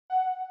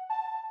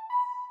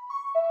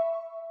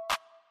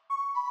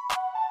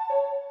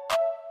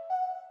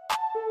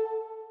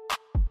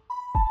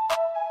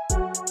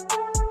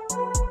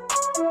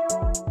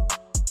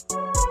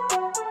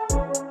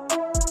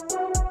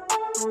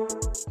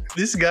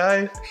this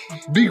guy,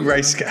 big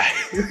rice guy.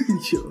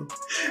 Yo,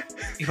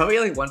 You probably eat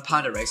like 1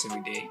 pound of rice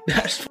every day.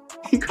 that's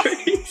fucking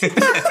crazy.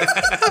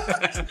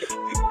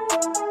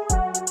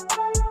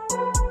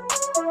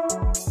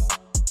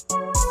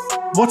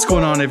 What's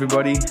going on,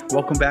 everybody?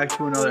 Welcome back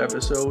to another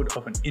episode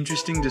of an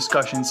interesting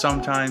discussion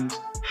sometimes.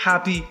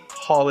 Happy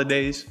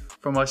holidays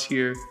from us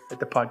here at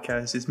the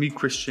podcast. It's me,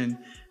 Christian,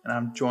 and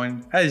I'm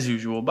joined, as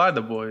usual, by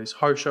the boys,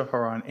 Harsha,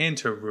 Haran, and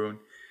Tarun.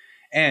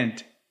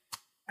 And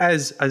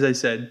as I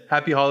said,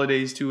 happy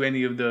holidays to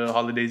any of the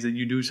holidays that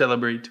you do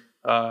celebrate.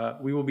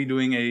 We will be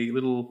doing a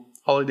little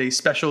holiday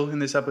special in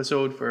this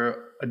episode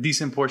for a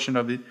decent portion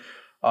of it.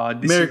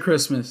 Merry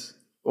Christmas.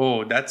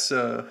 Oh, that's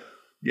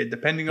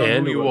depending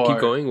on who you are.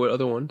 Keep going. What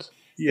other ones?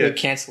 Yeah, We'll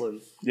cancel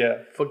him. yeah.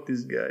 Fuck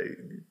this guy.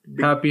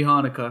 Happy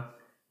Hanukkah.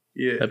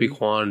 Yeah. Happy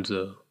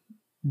Kwanzaa.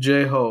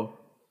 J-Ho.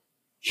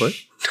 What?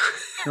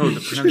 No, the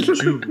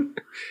pronounced Jew.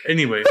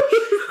 Anyway.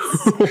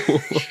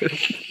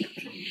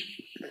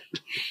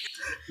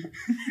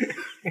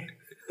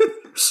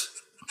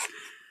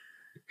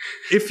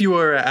 If you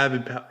are an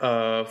avid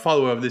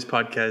follower of this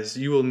podcast,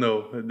 you will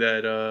know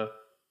that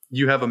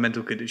you have a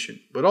mental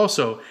condition. But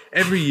also,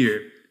 every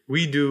year,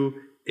 we do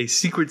a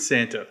Secret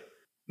Santa.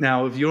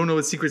 Now, if you don't know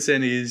what Secret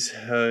Santa is,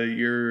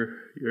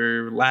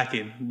 you're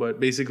lacking. But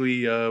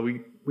basically,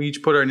 we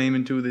each put our name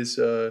into this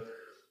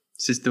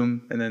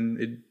system, and then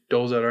it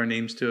doles out our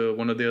names to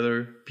one of the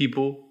other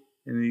people,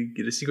 and you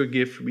get a secret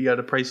gift. We got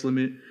a price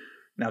limit.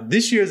 Now,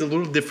 this year is a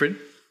little different.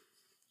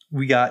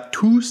 We got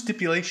 2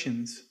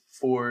 stipulations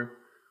for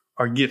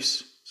our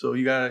gifts. So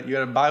you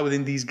gotta buy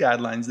within these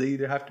guidelines. They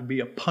either have to be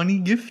a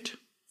punny gift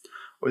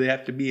or they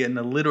have to be an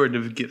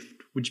alliterative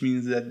gift, which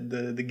means that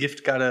the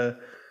gift gotta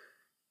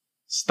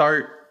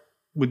start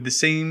with the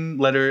same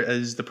letter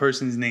as the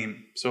person's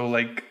name. So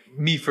like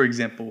me, for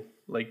example,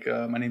 like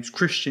my name's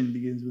Christian,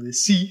 begins with a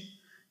C.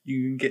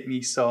 You can get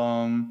me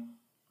some,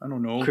 I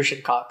don't know,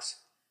 Christian Cox.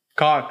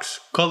 Cox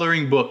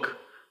coloring book.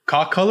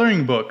 Cock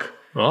coloring book.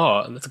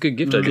 Oh, that's a good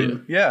gift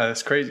idea. Yeah,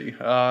 that's crazy. So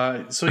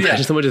Yeah, yeah.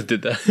 someone just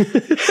did that.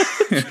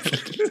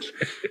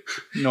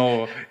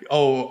 No.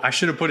 Oh, I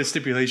should have put a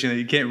stipulation that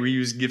you can't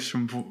reuse gifts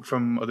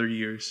from other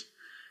years.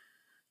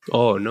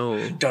 Oh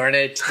no. Darn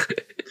it.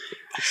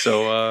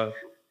 So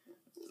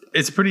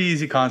it's a pretty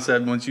easy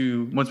concept. Once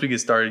we get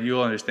started,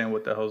 you'll understand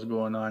what the hell's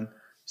going on.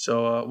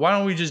 So why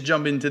don't we just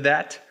jump into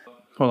that?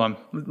 Hold on.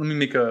 Let me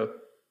make a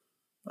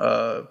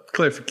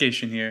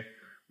clarification here.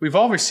 We've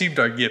all received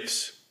our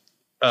gifts,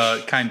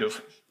 kind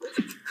of.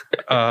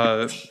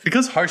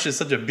 Because Harsh is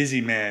such a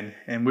busy man,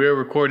 and we're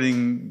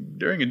recording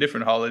during a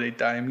different holiday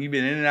time, he's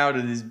been in and out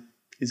of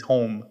his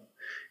home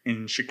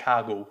in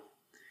Chicago.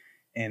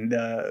 And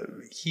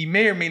he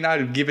may or may not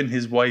have given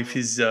his wife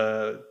his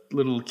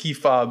little key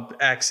fob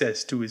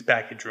access to his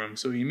package room,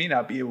 so he may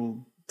not be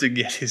able to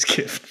get his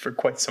gift for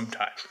quite some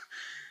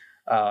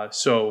time.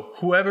 So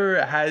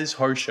whoever has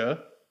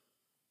Harsha,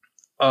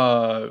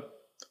 I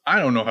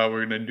don't know how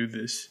we're going to do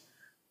this,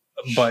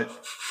 but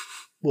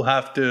we'll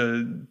have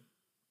to...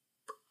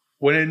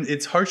 When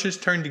it's Harsha's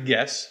turn to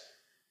guess,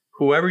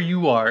 whoever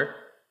you are,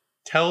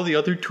 tell the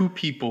other 2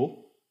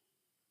 people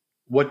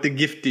what the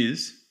gift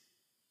is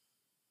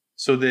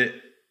so that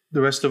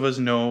the rest of us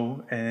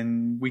know,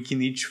 and we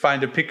can each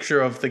find a picture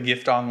of the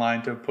gift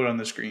online to put on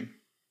the screen.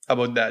 How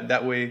about that?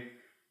 That way,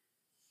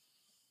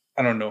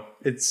 I don't know,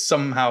 it's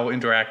somehow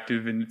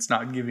interactive and it's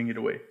not giving it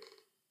away.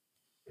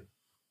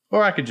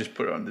 Or I could just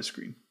put it on the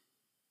screen.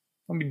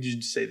 Let me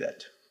just say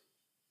that.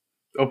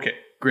 Okay,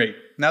 great.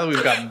 Now that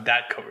we've gotten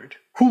that covered.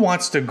 Who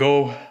wants to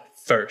go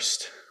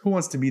first? Who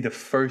wants to be the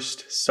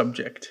first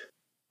subject?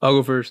 I'll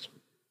go first.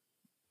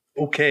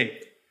 Okay.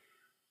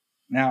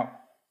 Now,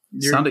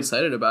 Sound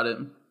excited about it.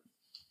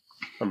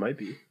 I might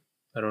be.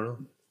 I don't know.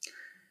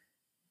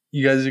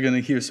 you guys are going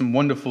to hear some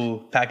wonderful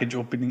package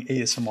opening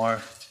ASMR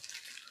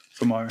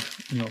from our,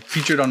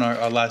 featured on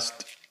our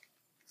last,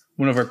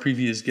 one of our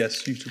previous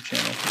guests' YouTube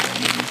channel.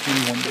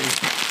 Maybe one day.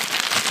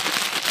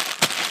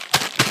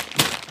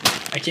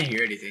 I can't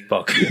hear anything.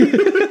 Fuck.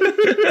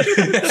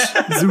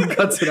 Zoom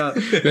cuts it out.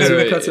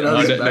 Zoom cuts it out.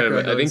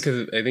 I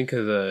think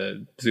because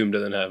Zoom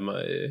doesn't have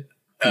my mic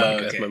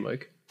as my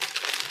mic.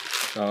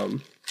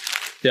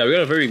 Yeah, we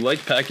got a very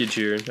light package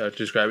here. I'll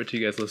describe it to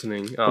you guys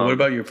listening. But what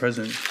about your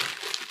present?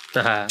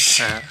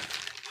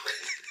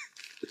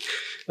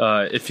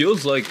 It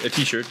feels like a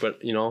t-shirt, but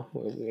we're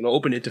gonna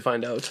open it to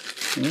find out.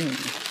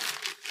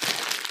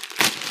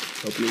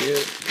 Opening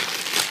it.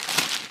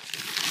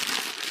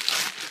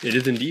 It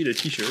is indeed a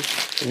t-shirt.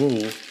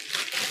 Ooh.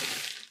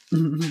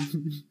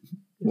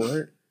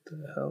 What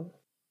the hell?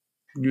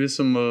 Give us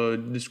some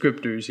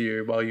descriptors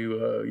here while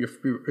your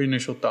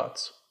initial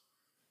thoughts.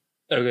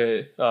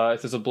 Okay,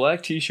 it says a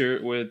black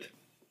t-shirt with...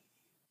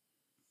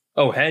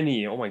 Oh,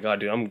 Henny. Oh my god,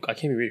 dude. I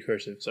can't even read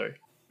cursive, sorry.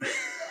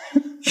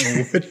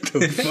 What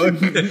the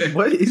fuck?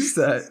 What is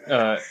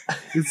that?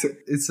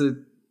 It's a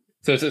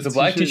So it's a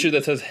black t-shirt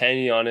that says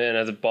Henny on it and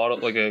has a bottle,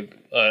 like a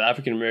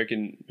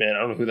African-American man. I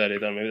don't know who that is.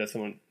 Maybe that's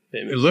someone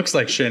famous. It looks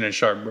like Shannon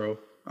Sharp, bro.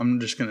 I'm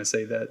just going to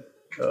say that.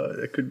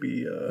 It could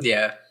be...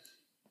 Yeah.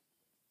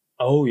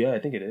 Oh yeah, I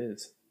think it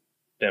is.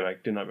 Damn, I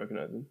did not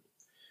recognize him.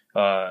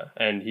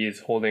 And he is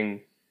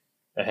holding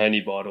a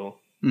Henny bottle,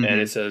 and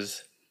it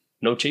says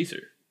 "No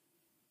chaser"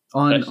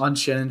 on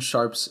Shannon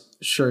Sharp's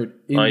shirt.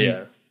 Oh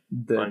yeah,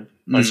 The on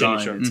design,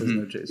 Shannon Sharp. it says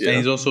no chaser. And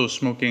he's also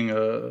smoking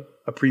a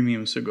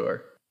premium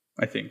cigar,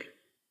 I think.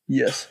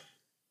 Yes.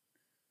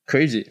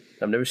 Crazy.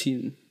 I've never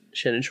seen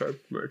Shannon Sharp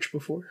merch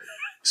before.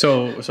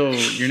 So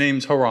your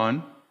name's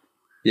Haran.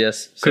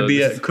 Yes. Could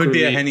be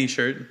a Henny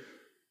shirt.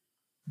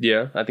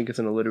 Yeah, I think it's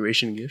an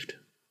alliteration gift.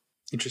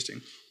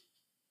 Interesting.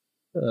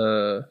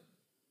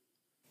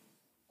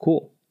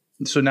 Cool.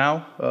 So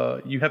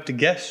now you have to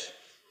guess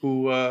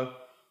who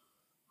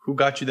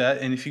got you that,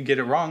 and if you get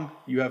it wrong,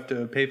 you have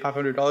to pay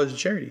 $500 to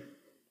charity.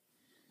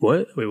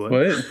 What? Wait, what?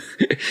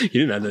 You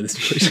didn't have that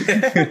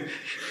situation.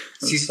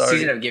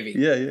 Season of giving.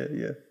 Yeah.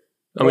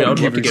 I mean, I would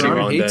love to get it Haran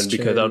wrong hates then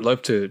because charity. I'd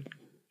love to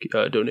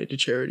donate to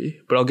charity,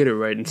 but I'll get it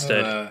right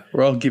instead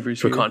We're all givers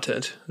for here.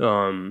 content.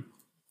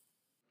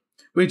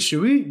 Wait,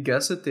 should we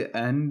guess at the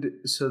end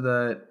so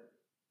that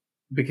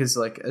because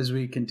like as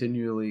we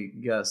continually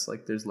guess,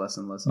 like there's less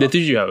and less. That's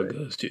usually how it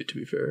options, goes too. To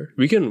be fair,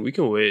 we can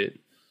wait.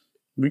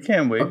 We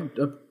can't wait. right?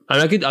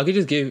 I mean, I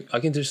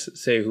can just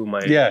say who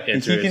my Yeah,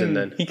 answer is, and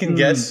then he can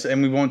guess,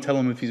 and we won't tell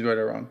him if he's right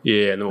or wrong.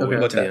 yeah, and then we'll Okay.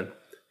 wait What's till the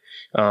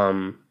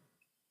end.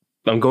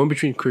 I'm going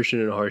between Christian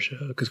and Harsha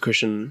because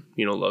Christian,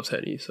 loves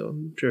Henny, so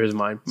I'm sure his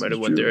mind might have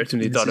went there as soon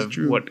as he thought of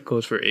what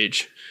goes for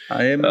age.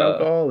 I am an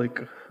alcoholic.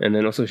 And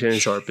then also Shannon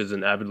Sharp is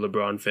an avid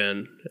LeBron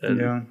fan, and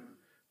Yeah.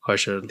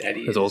 Harsha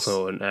Daddy is is.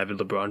 also an avid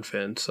LeBron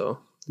fan, so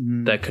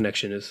that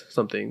connection is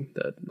something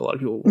that a lot of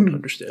people won't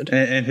understand.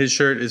 And his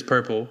shirt is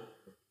purple.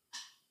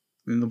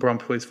 And LeBron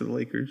plays for the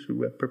Lakers,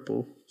 who have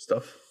purple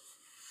stuff.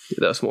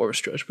 That's more of a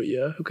stretch, but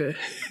yeah, okay.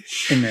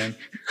 Hey man,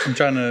 I'm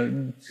trying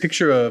to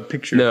picture a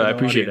picture. No, for I the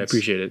appreciate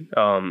audience. it.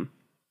 I'm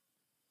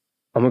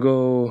gonna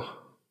go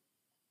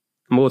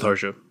with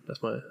Harsha.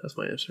 That's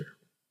my answer.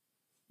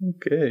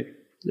 Okay.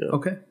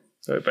 Okay.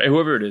 All right, but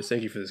whoever it is,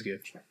 thank you for this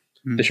gift.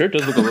 The shirt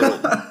does look a little.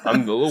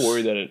 I'm a little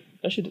worried that it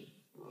should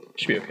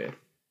be okay.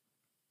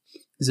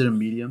 Is it a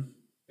medium?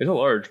 It's a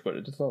large, but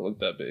it does not look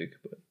that big.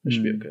 But it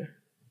should be okay.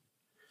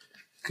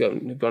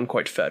 Gone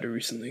quite fatty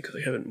recently because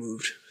I haven't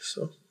moved.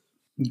 So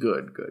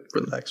Good.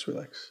 Relax.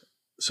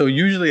 So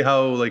usually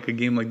how like a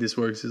game like this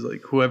works is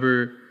like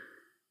whoever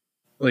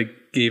like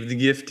gave the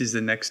gift is the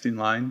next in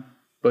line.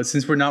 But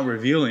since we're not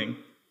revealing,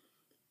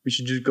 we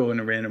should just go in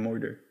a random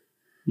order.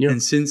 Yeah.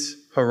 And since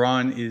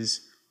Haran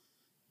is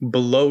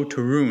below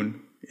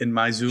Tarun in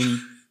my Zoom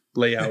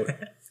layout,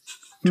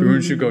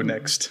 Tarun should go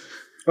next.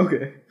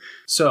 Okay.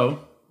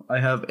 So I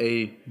have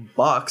a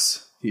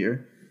box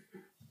here,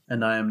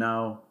 and I am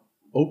now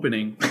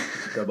opening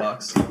the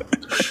box.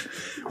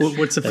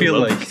 What's it feel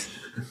love like?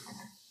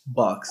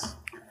 Box.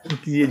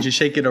 You just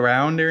shake it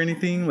around or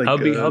anything? Like how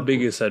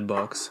big is that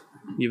box?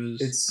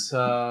 It's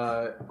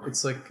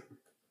like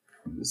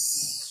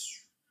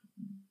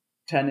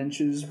 10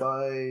 inches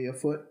by a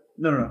foot.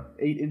 No,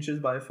 8 inches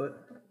by a foot.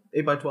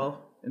 8 by 12,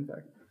 in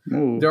fact.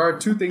 Ooh. There are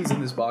two things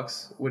in this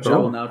box, which I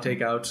will now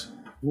take out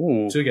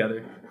Ooh.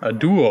 together. A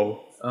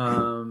duo.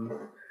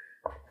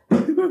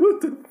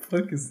 What the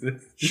fuck is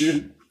this,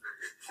 dude?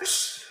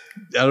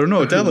 I don't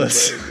know. Tell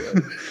us.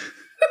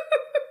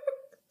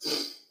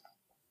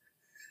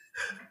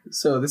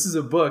 So this is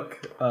a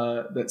book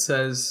that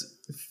says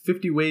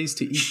 50 ways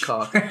to eat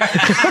cock. What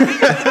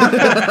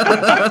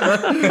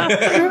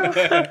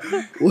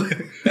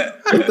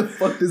the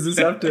fuck does this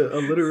have to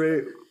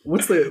alliterate?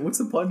 What's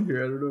the pun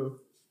here? I don't know.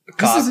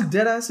 Cock. This is a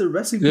dead ass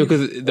recipe. No,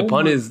 because the Oh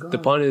pun my is God. the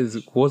pun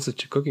is what's a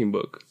cooking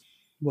book?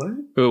 What?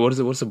 Wait, what is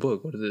it? What's the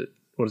book? What is it?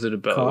 What is it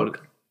about?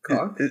 Cock?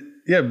 Cock?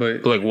 Yeah,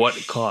 but Like what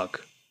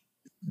cock?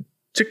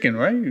 chicken,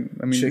 right?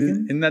 I mean,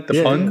 Chicken? isn't that the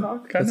Yeah, fun? yeah.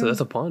 Kind That's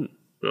of? a pun.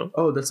 No,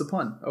 Oh, that's a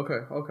pun. Okay.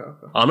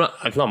 I'm not.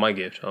 It's not my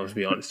gift. I'll just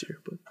be honest here,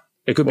 but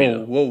it could be.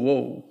 Whoa, Though.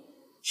 whoa.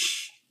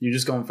 You're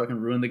just gonna fucking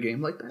ruin the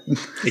game like that?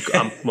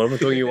 What am I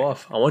throwing you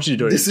off? I want you to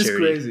donate This to is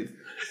charity. crazy.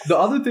 The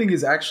other thing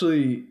is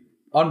actually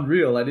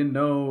unreal. I didn't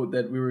know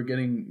that we were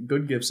getting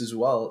good gifts as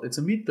well. It's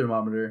a meat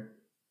thermometer.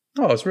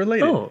 Oh, it's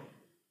related. Oh,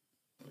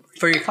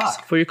 For your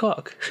cock. for your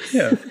cock.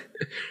 Yeah.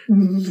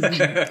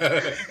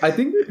 I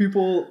think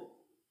people,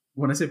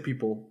 when I say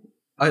people,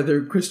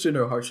 either Christian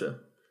or Harsha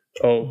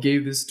Oh,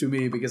 gave this to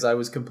me because I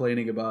was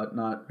complaining about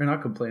not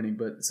complaining,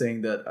 but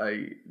saying that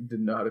I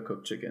didn't know how to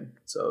cook chicken.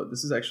 So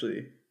this is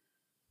actually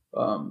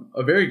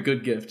a very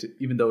good gift,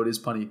 even though it is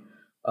punny.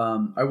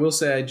 I will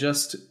say I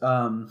just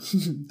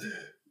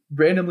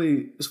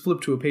randomly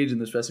flipped to a page in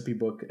this recipe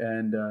book,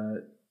 and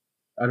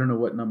I don't know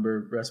what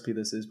number recipe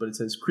this is, but it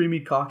says creamy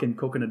cock and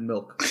coconut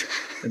milk.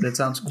 And that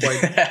sounds quite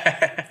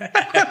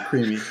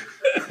creamy.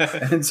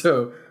 And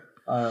so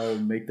I'll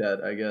make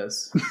that, I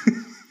guess.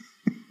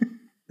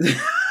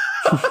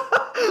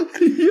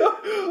 Yeah,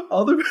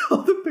 all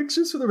the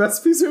pictures for the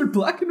recipes are in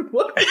black and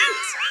white.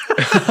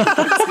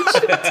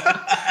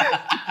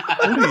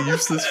 I'm gonna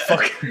use this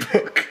fucking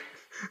book.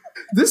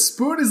 This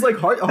spoon is like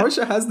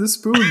Harsha has this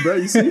spoon, bro.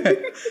 You see?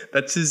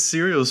 That's his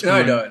cereal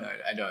spoon. No,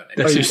 I don't.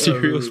 That's your Oh,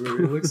 cereal wait.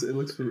 spoon. It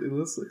looks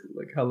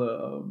like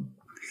hella,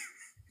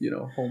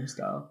 home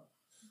style.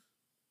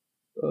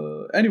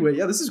 Anyway,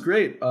 yeah, this is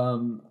great.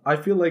 I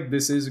feel like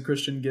this is a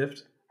Christian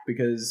gift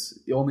because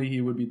only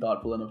he would be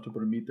thoughtful enough to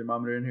put a meat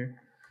thermometer in here.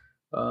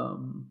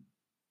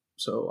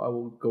 So I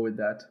will go with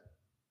that,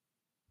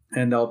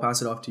 and I'll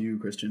pass it off to you,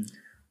 Christian.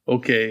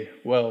 Okay,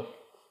 well,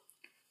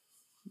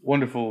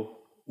 wonderful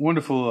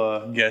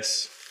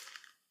guess.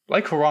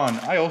 Like Haran,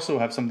 I also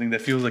have something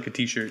that feels like a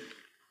t-shirt.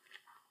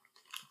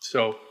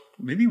 So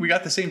maybe we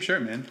got the same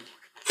shirt, man.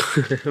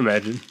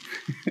 Imagine.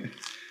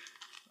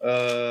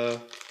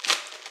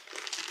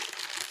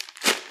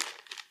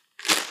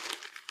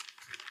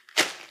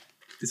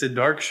 It's a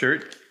dark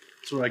shirt.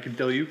 That's what I can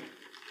tell you.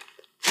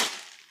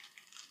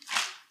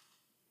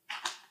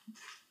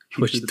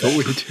 Why'd you throw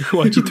it?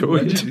 Why'd you throw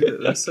it?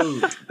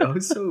 That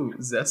was so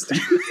zesty.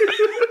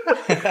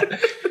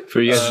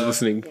 For you guys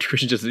listening,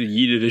 Christian just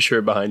yeeted his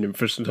shirt behind him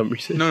for some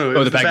reason. No,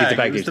 oh, the the package.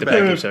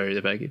 package. Sorry,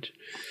 the package.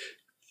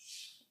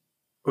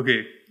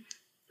 Okay,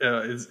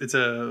 it's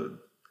a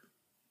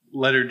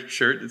lettered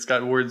shirt. It's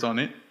got words on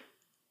it.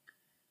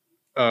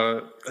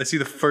 I see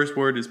the first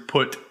word is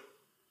put,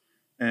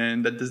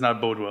 and that does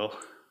not bode well.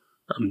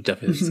 I'm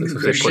definitely.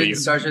 Christian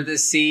starts with a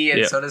C,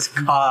 and so does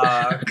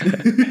cock.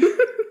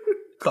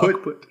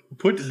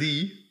 Put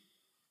the.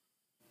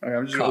 Okay,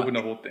 I'm just gonna open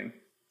the whole thing.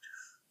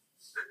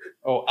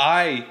 Oh,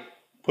 I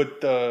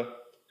put the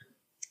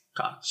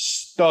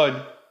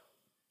stud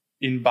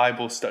in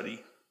Bible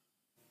study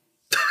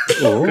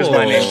because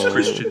my name's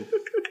Christian.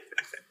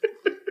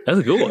 That's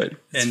a good one.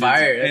 It's And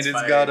fire. it's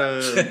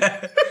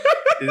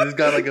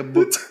got like a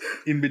book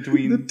in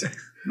between, an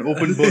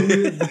open book,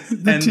 and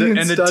the T,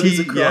 and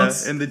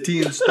the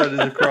T and stud is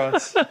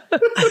across. And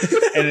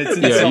it's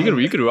in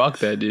you could rock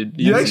that, dude.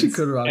 You actually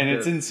could rock and that.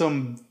 it's in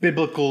some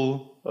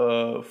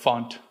biblical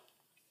font.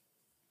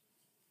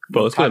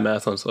 Bro, let's go to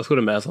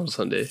mass on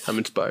Sunday. I'm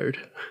inspired.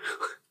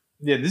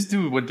 Yeah, this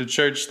dude went to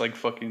church like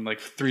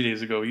 3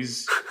 days ago.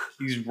 He's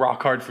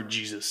rock hard for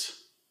Jesus.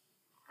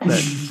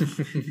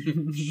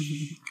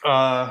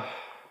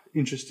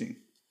 Interesting.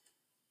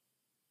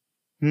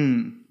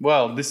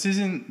 Well, this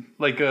isn't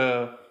like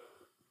a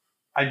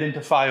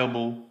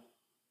identifiable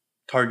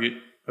target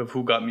of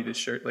who got me this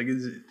shirt. Like,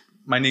 is it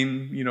my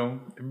name?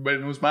 Everybody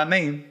knows my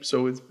name,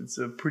 so it's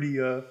a pretty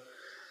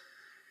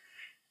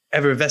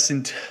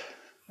effervescent.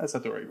 That's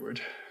not the right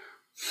word.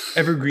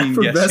 Evergreen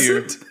guess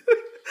here.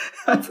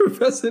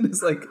 Effervescent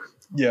is like.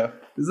 Yeah.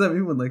 Does that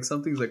mean when like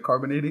something's like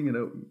carbonating in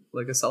a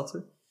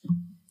seltzer?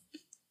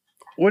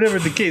 Whatever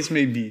the case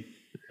may be,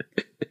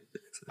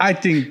 I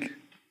think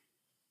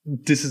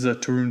this is a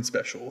Tarun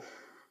special.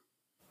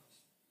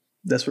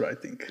 That's what I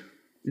think.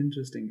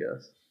 Interesting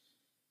guess.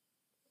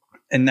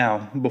 And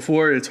now,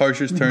 before it's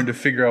Harsher's turn to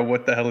figure out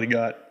what the hell he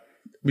got,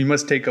 we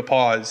must take a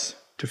pause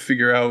to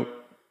figure out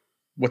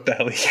what the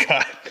hell he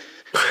got.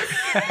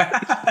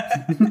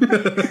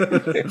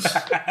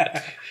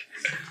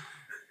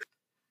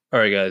 All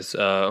right, guys.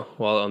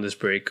 While on this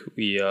break,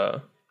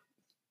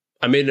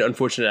 I made an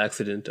unfortunate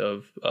accident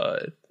of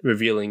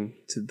revealing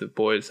to the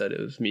boys that it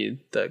was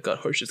me that got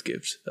Harsh's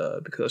gift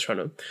because I was trying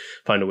to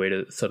find a way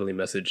to subtly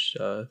message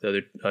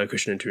the other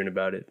Christian intern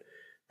about it.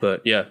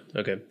 But yeah,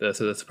 okay. That's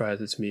a surprise.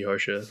 It's me,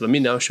 Harsha. Let me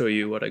now show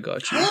you what I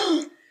got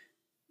you.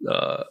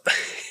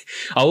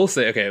 I will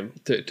say, okay,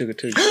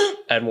 to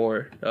add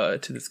more to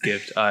this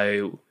gift,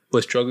 I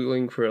was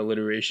struggling for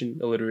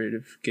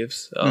alliterative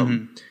gifts.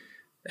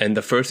 And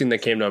the first thing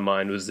that came to my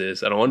mind was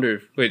this. And I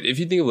wonder, if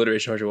you think of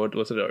alliteration, Harsha,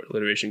 what's an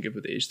alliteration gift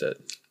with age that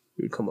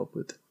you would come up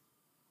with?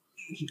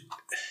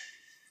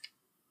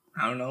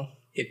 I don't know.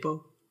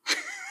 Hippo?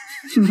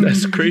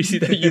 That's crazy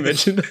that you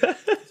mentioned that.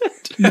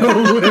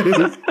 No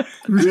way.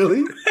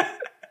 Really?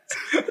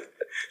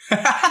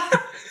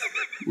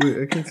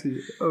 Wait, I can't see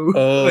it.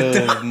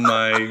 Oh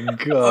my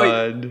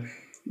god.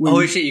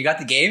 Oh shit, you got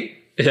the game?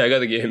 Yeah, I got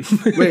the game.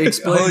 Wait,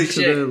 explain Holy to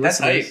shit, the that's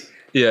listeners. hype.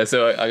 Yeah,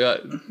 so I got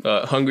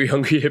hungry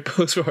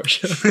hippos for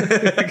Harsha.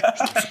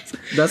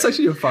 That's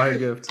actually a fire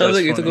gift. I was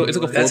like, it's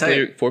like a That's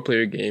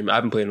four-player game. I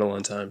haven't played in a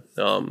long time.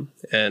 And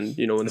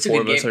when It's the a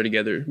four good of us game. are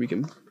together, we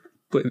can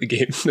play the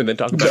game and then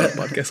talk about it on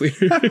the podcast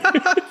later.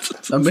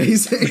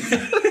 Amazing.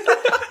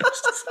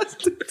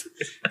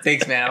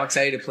 Thanks, man. I'm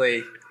excited to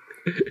play.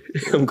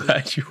 I'm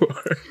glad you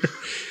are.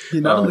 He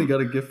not only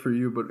got a gift for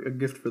you, but a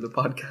gift for the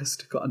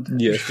podcast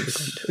content. Yes, for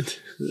the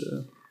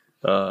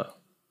content.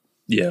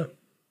 Yeah,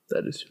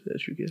 that's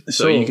your gift.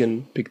 So So- you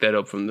can pick that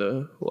up from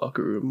the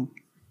locker room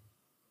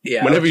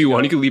Yeah. whenever you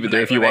want. You can leave it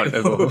there if you want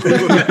as well.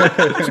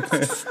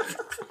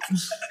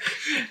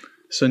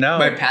 So now,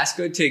 My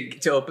passcode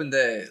to open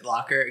the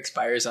locker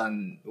expires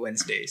on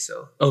Wednesday,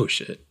 so Oh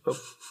shit! yeah,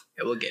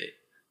 we'll get it.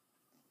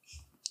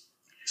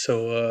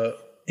 so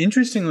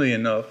interestingly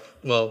enough,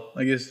 well,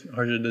 I guess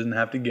Harsha doesn't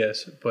have to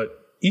guess, but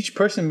each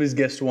person was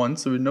guessed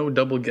once. There were no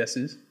double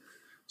guesses,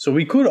 so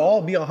we could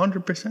all be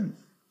 100%,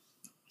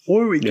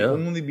 or we could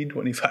only be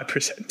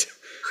 25%.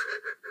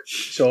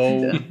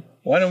 So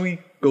why don't we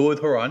go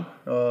with Haran?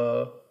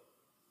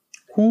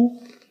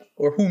 Who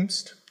or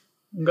whomst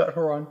got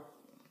Haran?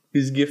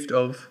 his gift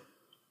of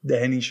the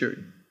Henny shirt?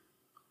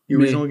 The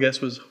Me. original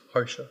guess was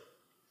Harsha.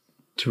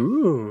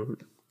 True.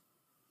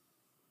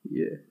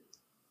 Yeah.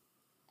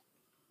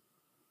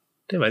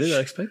 Damn, I did not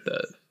expect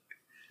that.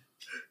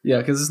 Yeah,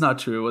 because it's not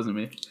true. It wasn't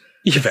me.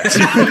 You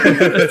bastard.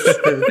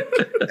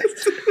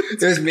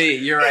 It was me.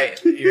 You're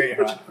right. You're right,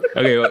 Ron.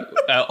 Okay, well,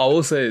 I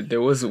will say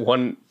there was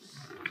one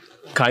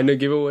kind of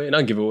giveaway.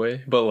 Not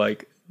giveaway, but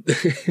like...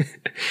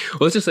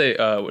 let's just say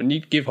when you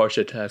give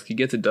Harsha a task, he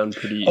gets it done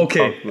pretty Okay,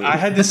 promptly. I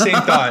had the same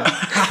thought.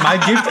 My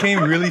gift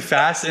came really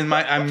fast, and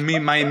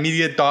my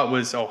immediate thought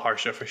was, oh,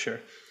 Harsha for sure.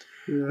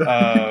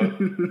 Yeah.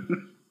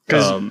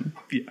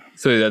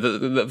 So yeah,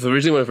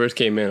 originally when it first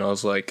came in, I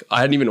was like, I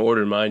hadn't even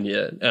ordered mine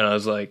yet, and I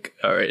was like,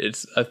 all right,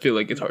 I feel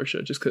like it's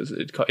Harsha just because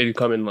it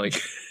come in like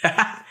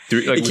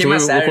three. Like It came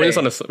out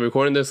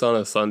recording this on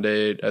a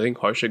Sunday. I think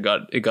Harsha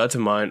got to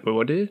mine.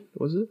 What day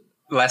was it?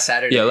 Last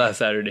Saturday. Yeah, last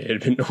Saturday. It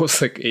had been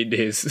almost like 8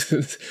 days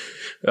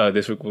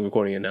this week we're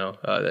recording it now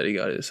that he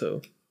got it.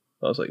 So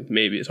I was like,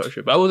 maybe it's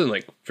Harsha, but I wasn't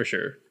like for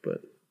sure. But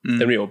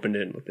then we opened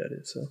it and looked at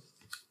it. So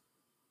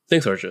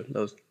thanks, Harsha.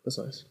 That's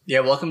nice.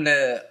 Yeah, welcome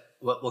to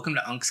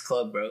Unk's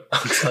Club, bro.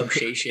 Club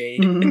Shay Shay.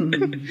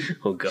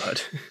 Oh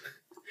God.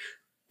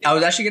 I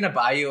was actually gonna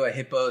buy you a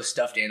hippo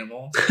stuffed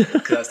animal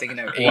because I was thinking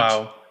of age.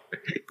 Wow.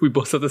 We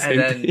both said the same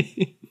then-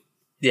 thing.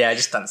 Yeah, I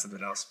just thought of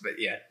something else, but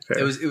yeah, Fair.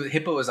 it was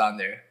hippo was on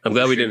there. I'm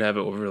glad we didn't have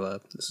it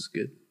overlap. This is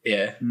good.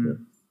 Yeah,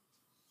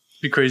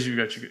 Be crazy if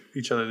you got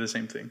each other the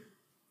same thing.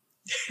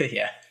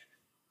 yeah.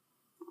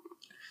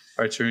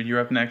 All right, Tarun,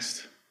 you're up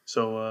next.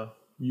 So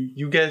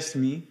you guessed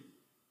me.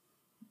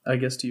 I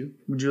guessed you.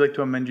 Would you like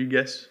to amend your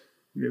guess?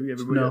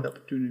 Everybody No. had the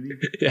opportunity.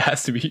 It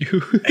has to be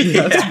you.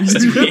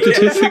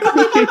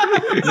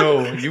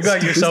 No, you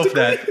got yourself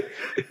that.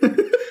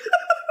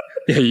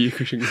 Yeah, you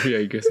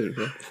guessed it,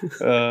 bro.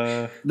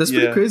 That's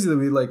pretty crazy that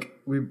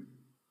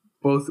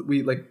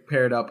we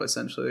paired up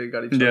essentially.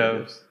 Got each other Yeah.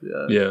 gifts.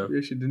 Yeah. We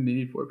actually didn't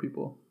need 4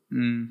 people.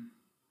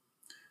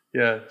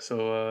 Yeah,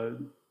 so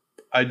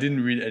I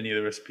didn't read any of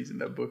the recipes in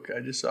that book. I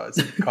just saw it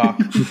said cock.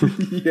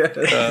 Yeah.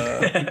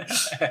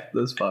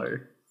 That's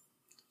fire.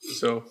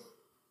 So,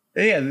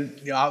 yeah,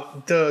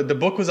 the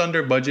book was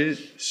under budget,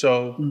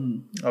 so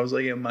I was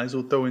like, yeah, might as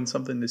well throw in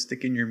something to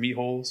stick in your meat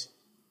holes,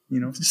 you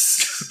know?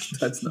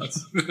 That's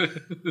nuts.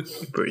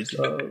 Crazy.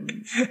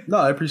 No,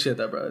 I appreciate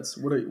that, bro. It's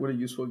what a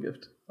useful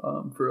gift.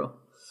 For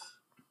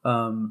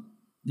real.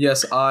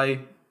 Yes, I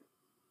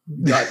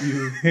got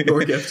you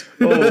your gift.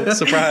 Oh,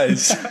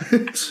 surprise.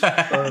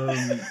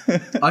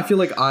 I feel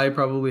like I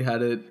probably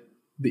had it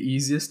the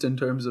easiest in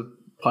terms of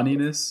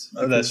punniness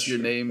because That's your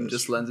true. name That's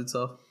just true. lends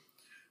itself.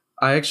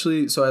 I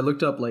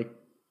looked up like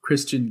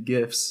Christian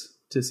gifts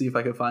to see if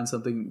I could find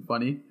something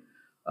funny.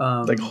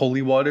 Like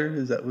holy water?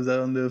 Was that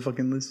on the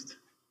fucking list?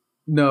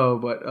 No,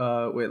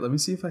 but wait, let me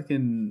see if I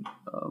can.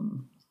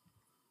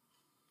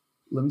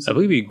 Let me see. I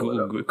believe you pull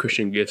it up. Google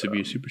Christian gifts to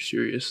be super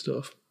serious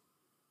stuff.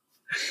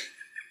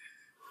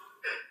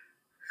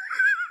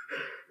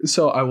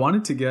 So I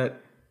wanted to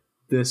get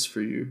this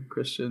for you,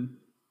 Christian.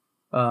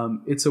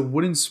 It's a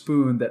wooden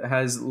spoon that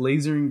has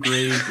laser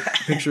engraved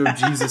picture of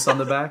Jesus on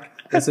the back.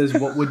 It says,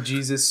 "What would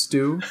Jesus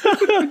stew?"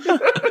 Yeah,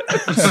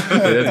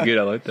 that's good.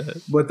 I like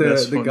that. But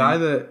That's the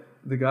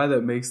funny. guy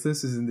that makes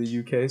this is in the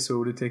UK, so it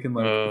would have taken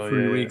like Oh,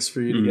 3 yeah. weeks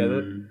for you to get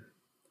it.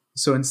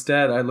 So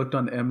instead, I looked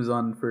on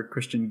Amazon for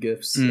Christian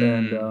gifts,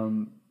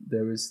 and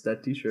there was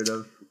that T-shirt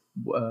of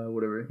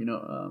whatever,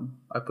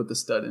 I put the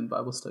stud in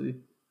Bible study.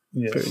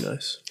 Yeah. Very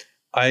nice.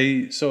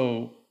 I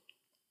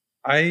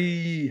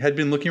had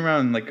been looking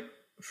around like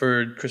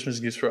for Christmas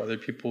gifts for other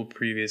people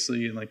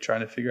previously and like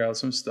trying to figure out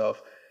some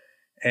stuff.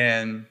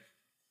 And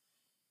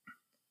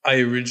I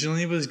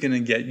originally was gonna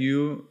get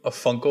you a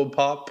Funko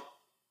Pop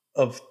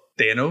of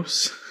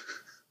Thanos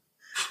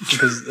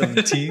because of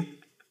the teeth.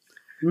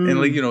 And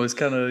like, it's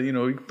kind of, you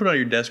can put it on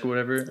your desk or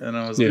whatever. And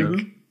I was Yeah.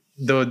 like,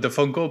 the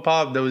Funko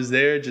Pop that was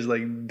there just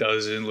like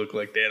doesn't look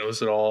like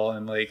Thanos at all.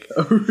 And like,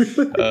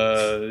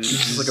 It's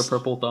just like a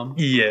purple thumb.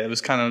 yeah, it was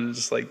kind of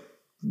just like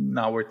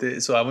not worth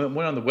it. So I went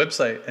on the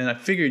website and I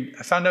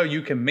found out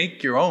you can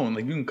make your own,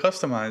 like you can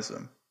customize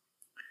them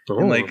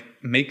and like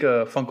make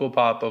a Funko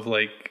Pop of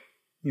like,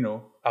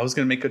 I was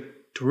going to make a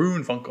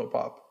Tarun Funko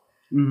Pop.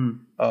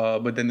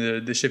 But then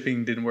the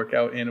shipping didn't work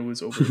out and it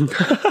was over.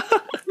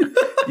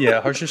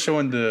 Yeah, Harsha's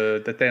showing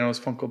the Thanos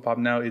Funko Pop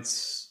now.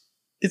 It's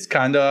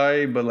kind of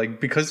alright, but like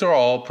because they're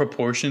all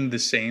proportioned the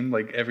same,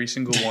 like every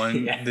single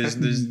one, Yeah.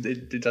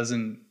 it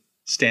doesn't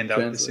stand out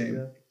the Translate,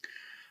 same.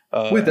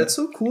 yeah. Wait, that's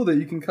so cool that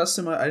you can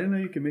customize. I didn't know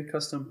you could make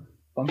custom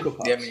Funko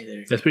Pops. Yeah, me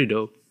neither. That's pretty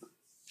dope.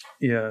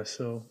 Yeah.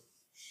 So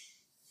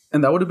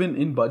And that would have been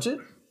in budget?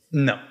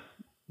 no,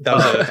 that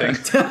was the other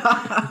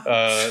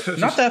thing.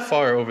 Not that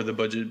far over the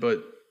budget,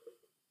 but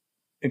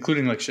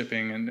including like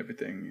shipping and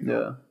everything.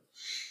 Yeah.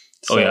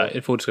 Oh yeah,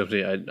 in full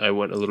disclosure, I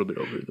went a little bit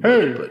over the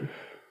budget, but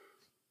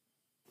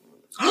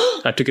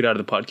I took it out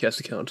of the podcast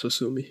account, so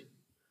sue me.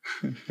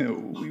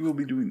 We will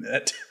be doing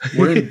that.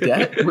 We're in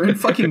debt? We're in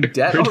fucking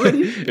debt already?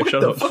 Yeah,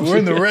 shut up. We're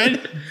in the red.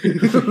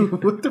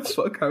 What the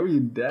fuck? How are we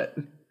in debt?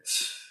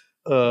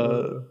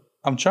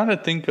 I'm trying to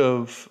think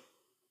of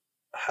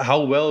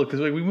how well, because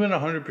like we went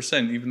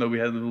 100%, even though we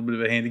had a little bit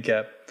of a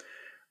handicap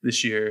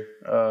this year.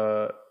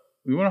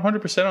 We went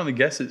 100% on the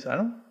guesses. I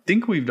don't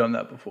think we've done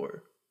that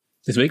before.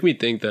 It's making me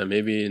think that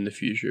maybe in the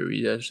future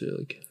we actually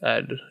like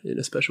add in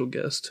a special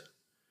guest,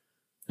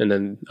 and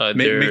then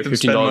Make them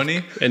spend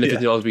money, and the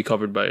 $50 will be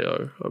covered by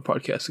our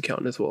podcast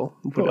account as well.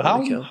 We'll put Bro, it on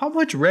the account. how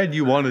much red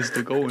you want us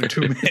to go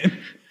into, man?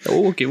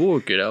 We'll work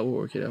it out.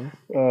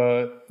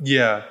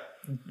 Yeah,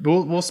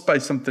 we'll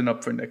spice something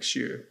up for next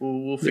year.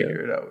 We'll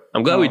figure it out.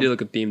 I'm glad we did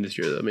like a theme this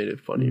year that made it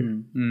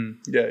funnier.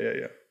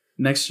 Yeah.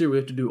 Next year we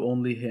have to do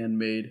only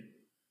handmade.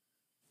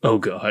 Oh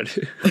God!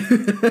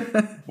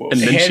 Whoa. And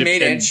then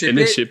Handmade and ship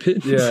then it? ship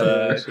it.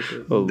 Yeah.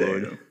 Oh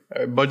Lord.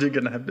 Our budget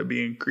gonna have to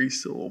be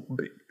increased a little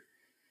bit.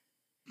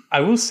 I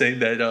will say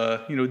that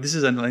this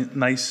is a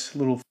nice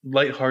little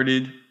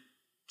lighthearted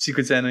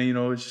Secret Santa.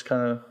 It's just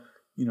kind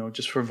of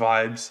just for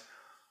vibes.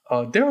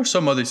 There are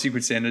some other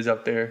Secret Santas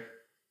out there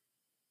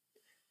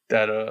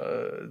that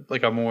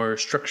like are more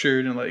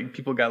structured and like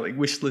people got like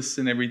wish lists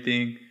and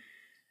everything.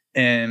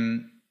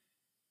 And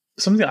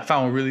something I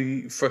found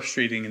really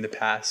frustrating in the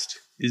past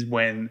is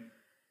when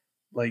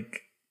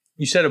like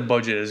you set a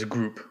budget as a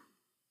group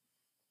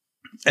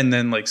and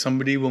then like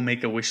somebody will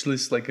make a wish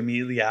list like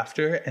immediately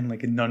after and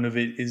like none of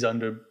it is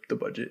under the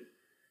budget.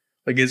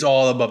 Like it's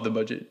all above the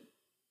budget.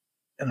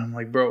 And I'm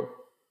like, bro,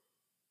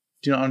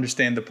 do you not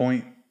understand the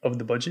point of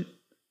the budget?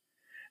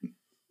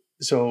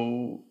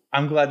 So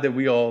I'm glad that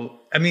we probably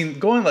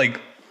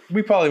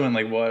went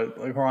like what?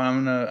 Like hold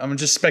on, I'm gonna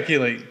just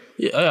speculate.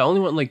 Yeah, I only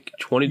went like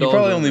 $20. You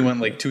probably only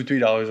went like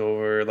 $2-3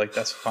 over. Like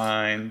that's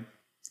fine.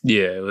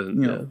 Yeah, it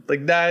wasn't. You know,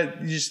 like that.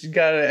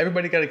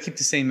 Everybody gotta keep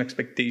the same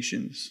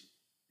expectations.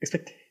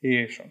 Like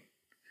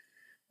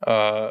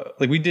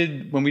we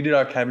did when we did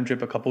our cabin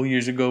trip a couple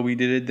years ago. We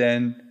did it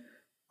then.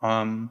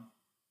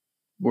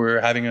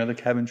 We're having another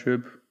cabin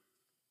trip.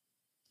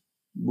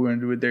 We're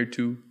gonna do it there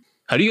too.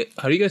 How do you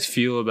guys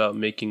feel about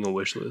making a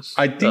wish list?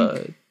 I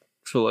think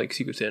for like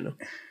Secret Santa,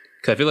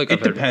 because I feel like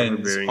it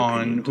depends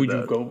on who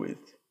you go with,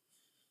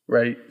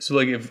 right? So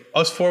like if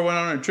us four went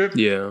on a trip,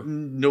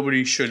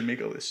 nobody should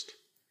make a list.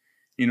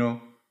 I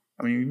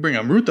mean, you bring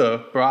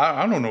Amruta, bro.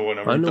 I don't know what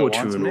Amruta wants. I know what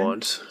Truman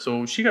wants.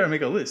 So she got to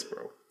make a list,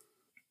 bro.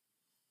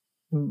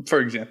 For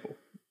example,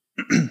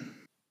 dude,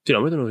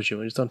 Amruta knows what she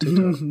wants. It's on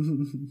TikTok.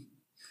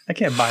 I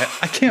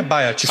can't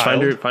buy a Just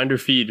child. find her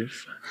feed.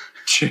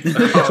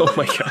 Oh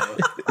my God.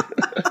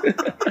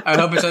 I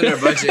hope it's under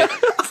budget.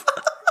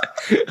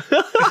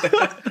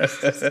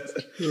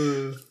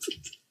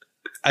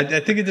 I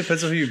think it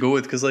depends on who you go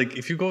with, because like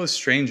if you go with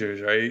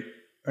strangers, right,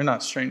 or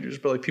not strangers,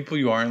 but like people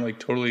you aren't like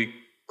totally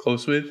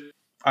close with,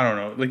 I don't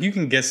know. Like you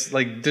can guess,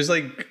 like there's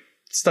like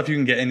stuff you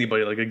can get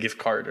anybody, like a gift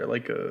card or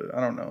like I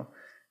don't know,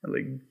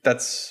 like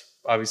that's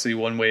obviously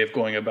one way of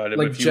going about it.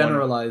 Like but if you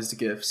generalized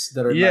gifts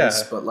that are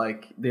nice, but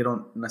like they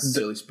don't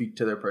necessarily speak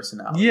to their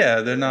personality.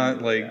 Yeah, they're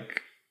not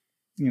like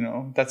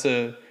that's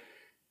a.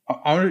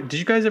 Did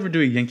you guys ever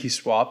do a Yankee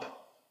swap?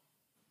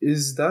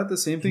 Is that the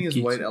same thing as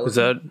White Elephant? Is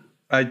that?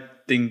 I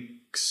think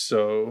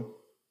so.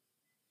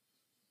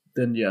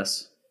 Then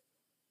yes.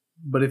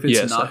 But if it's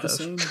Yes, not the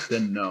same,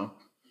 then no.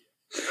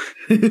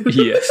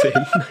 Yeah,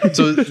 same.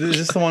 So is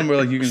this the one where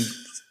like you can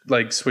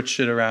like switch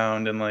shit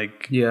around and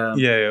like Yeah.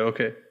 yeah,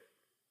 okay.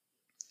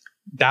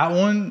 That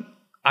one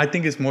I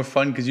think is more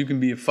fun because you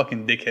can be a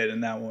fucking dickhead in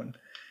that one.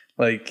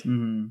 Like,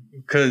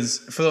 because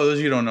for those of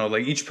you who don't know,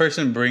 like each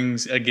person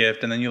brings a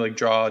gift and then you like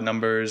draw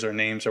numbers or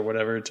names or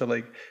whatever to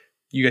like,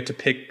 you get to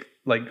pick,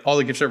 like all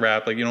the gifts are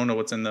wrapped, like you don't know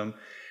what's in them.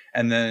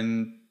 And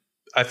then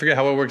I forget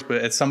how it works, but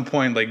at some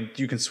point, like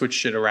you can switch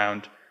shit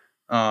around.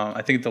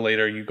 I think the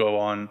later you go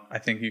on, I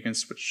think you can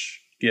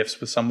switch gifts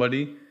with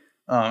somebody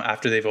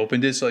after they've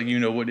opened it. So like, you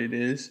know what it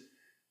is.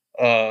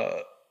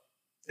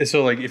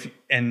 So like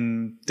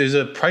and there's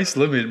a price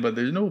limit, but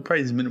there's no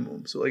price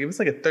minimum. So like if it's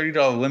like a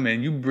 $30 limit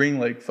and you bring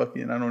like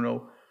fucking, I don't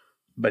know,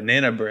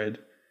 banana bread,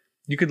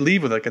 you could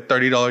leave with like a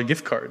 $30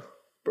 gift card,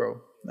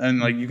 bro. And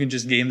like you can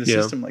just game the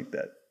system like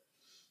that.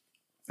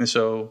 And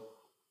so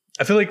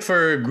I feel like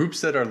for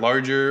groups that are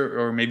larger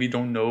or maybe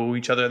don't know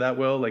each other that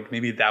well, like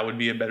maybe that would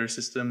be a better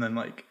system than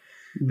like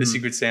the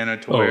Secret Santa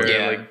to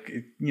where like,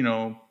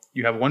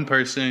 you have one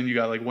person, you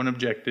got like one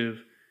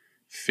objective.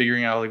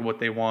 Figuring out like what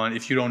they want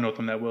if you don't know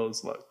them that well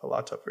is a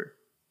lot tougher.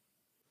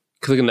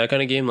 Because like in that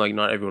kind of game, like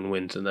not everyone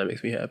wins, and that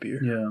makes me happier.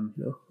 Yeah,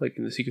 like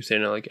in the Secret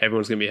Santa, like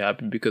everyone's gonna be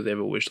happy because they have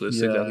a wish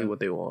list exactly what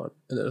they want,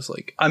 and then it's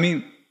like, I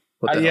mean,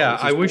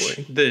 I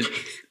wish that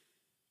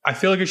I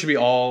feel like it should be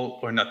all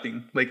or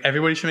nothing. Like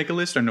everybody should make a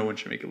list, or no one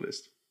should make a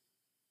list.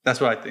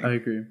 That's what I think. I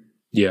agree.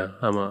 Yeah,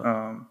 I'm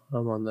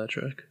on that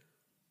track.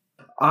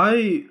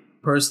 I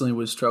personally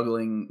was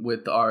struggling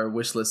with our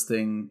wish list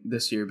thing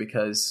this year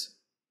because.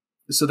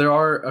 So there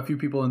are a few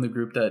people in the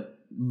group that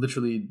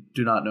literally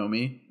do not know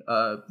me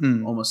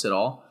almost at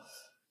all.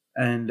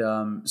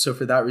 And so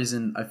for that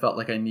reason, I felt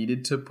like I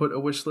needed to put a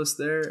wish list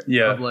there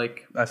of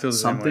like I feel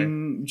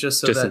something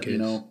just so that,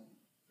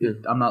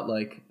 I'm not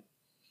like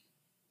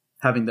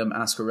having them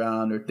ask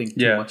around or think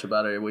too much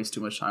about it or waste too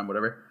much time,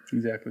 whatever.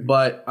 Exactly.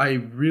 But I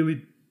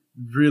really,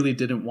 really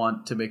didn't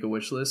want to make a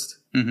wish list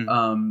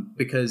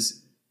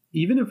because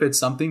even if it's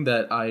something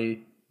that I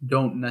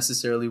don't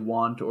necessarily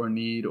want or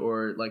need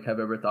or like have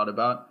ever thought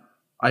about,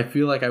 I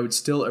feel like I would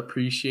still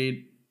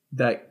appreciate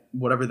that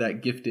whatever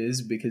that gift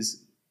is,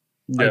 because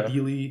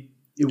ideally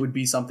it would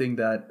be something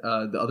that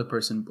the other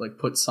person like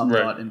put some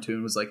thought into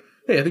and was like,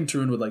 hey, I think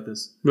Tarun would like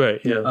this. Right.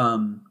 Yeah.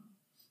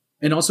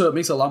 And also it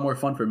makes it a lot more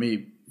fun for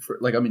me. For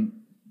like, I mean,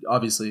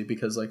 obviously,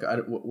 because like, I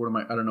don't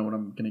know what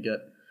I'm gonna get.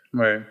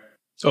 Right.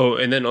 Oh,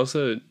 and then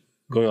also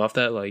going off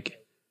that, like,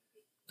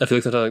 I feel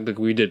like sometimes like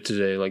we did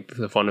today, like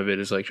the fun of it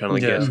is like trying to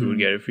like guess who would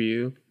get it for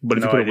you. But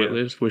if you put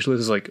a wish list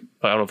is like,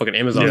 I don't know, fucking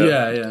Amazon.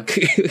 Yeah.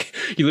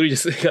 You literally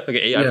just got like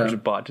an AI person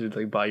bot to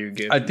like buy you a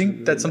gift. I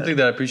think that's something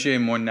that I appreciate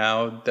more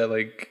now that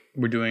like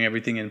we're doing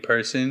everything in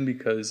person,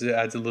 because it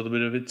adds a little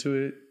bit of it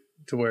to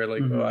where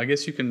like, oh, I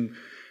guess you can,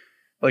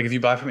 like if you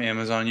buy from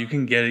Amazon, you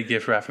can get a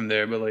gift wrap from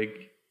there, but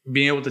like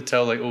being able to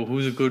tell like, oh,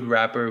 who's a good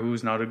rapper,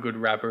 who's not a good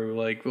rapper,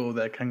 like, oh,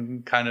 that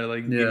can kind of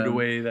like give it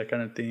away, that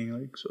kind of thing.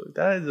 Like, so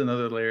that is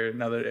another layer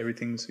now that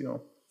everything's, you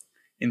know,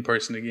 in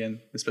person again,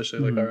 especially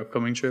like our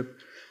upcoming trip.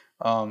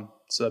 So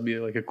that'd be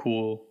like a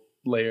cool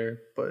layer.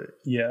 But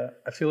yeah,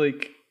 I feel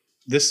like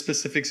this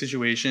specific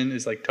situation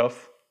is like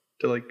tough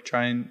to like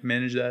try and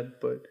manage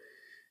that. But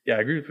yeah, I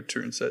agree with what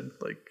Tarun said.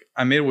 Like,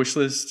 I made a wish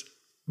list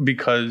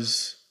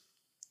because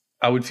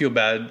I would feel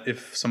bad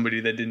if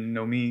somebody that didn't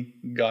know me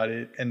got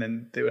it, and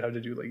then they would have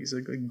to do like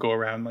go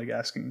around like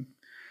asking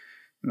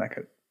and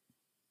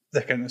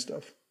that kind of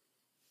stuff.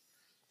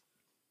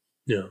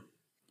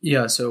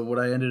 Yeah. So what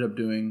I ended up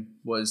doing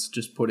was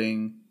just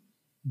putting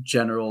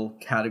general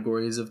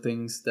categories of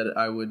things that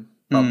I would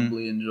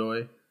probably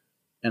enjoy,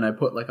 and I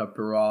put like a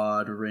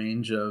broad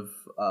range of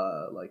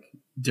like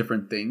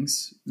different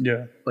things.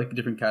 Yeah. Like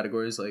different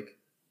categories. Like,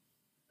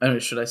 I don't know,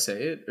 should I say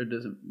it or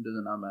does it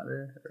not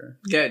matter? Or?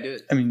 Yeah, do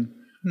it. I mean,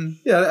 I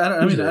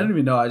didn't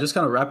even know. I just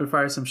kind of rapid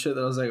fire some shit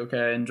that I was like, okay,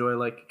 I enjoy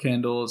like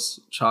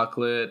candles,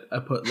 chocolate. I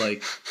put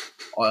like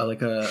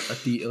like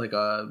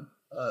a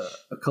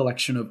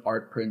collection of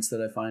art prints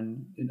that I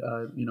find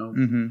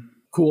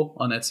cool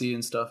on Etsy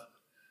and stuff.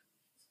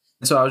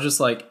 And so I was just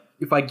like,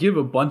 if I give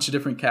a bunch of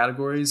different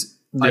categories,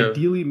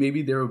 ideally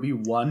maybe there will be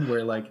one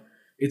where like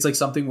it's like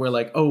something where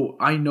like, oh,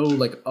 I know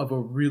like of a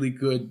really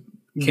good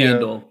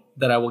candle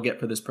that I will get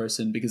for this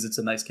person because it's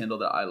a nice candle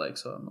that I like.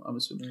 So I'm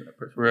assuming that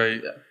person.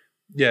 Right.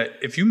 Yeah.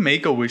 If you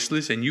make a wish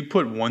list and you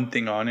put one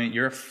thing on it,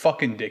 you're a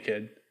fucking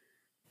dickhead.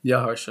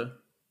 Yeah, Harsha.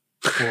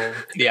 Cool.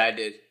 Yeah, I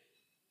did.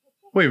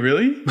 Wait,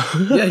 really?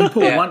 Yeah, he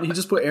put one. He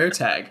just put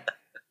AirTag.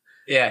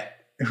 Yeah.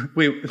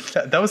 Wait,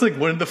 that was like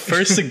one of the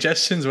first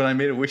suggestions when I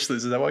made a wish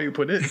list. Is that why you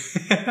put it?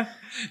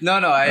 No.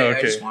 I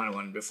just wanted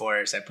one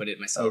before, so I put it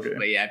myself. Okay.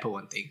 But yeah, I put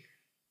one thing.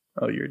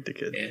 Oh, you're a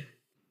dickhead. Yeah.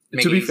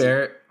 To be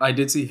fair, I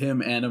did see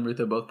him and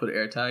Amrita both put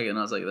AirTag, and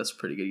I was like, that's a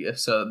pretty good gift.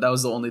 So that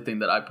was the only thing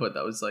that I put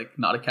that was like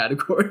not a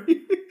category.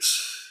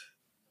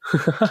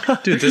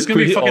 Dude, there's going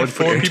to be fucking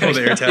 4 people with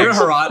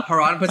AirTags.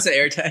 Haran puts the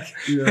AirTag.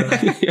 Yeah.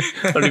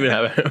 I don't even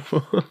have it.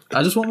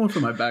 I just want one for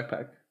my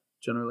backpack,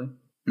 generally.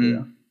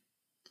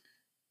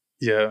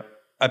 Yeah.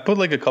 I put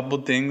like a couple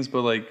things,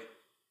 but like,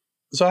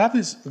 so I have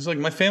this, it's like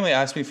my family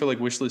asked me for like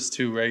wish lists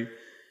too, right?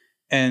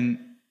 And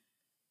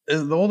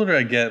the older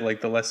I get,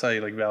 like the less I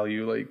like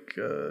value like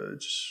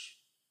just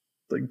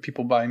like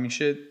people buying me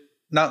shit.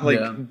 Not like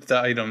the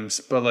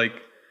items, but like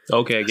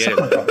okay, I get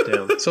it.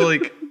 Damn. So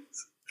like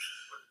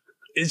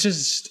it's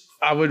just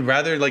I would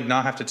rather like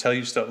not have to tell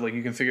you stuff. Like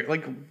you can figure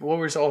like what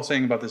we were all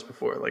saying about this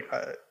before. Like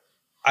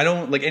I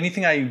don't like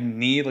anything I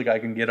need, like I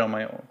can get on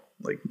my own.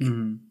 Like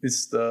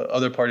it's the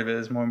other part of it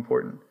is more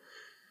important.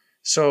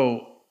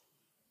 So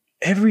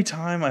every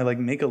time I like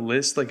make a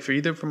list, like for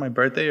either for my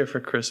birthday or for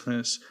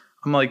Christmas,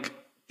 I'm like,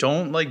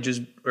 don't like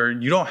just, or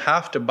you don't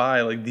have to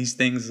buy like these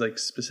things like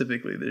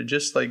specifically. They're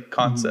just like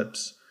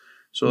concepts.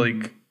 So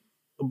like,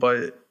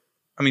 but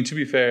I mean, to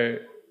be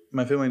fair,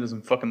 my family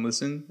doesn't fucking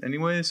listen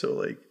anyway. So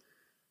like,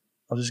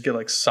 I'll just get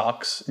like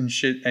socks and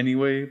shit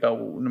anyway, about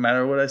no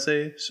matter what I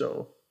say.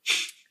 So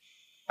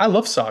I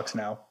love socks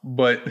now,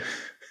 but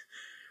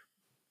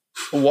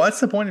what's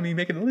the point of me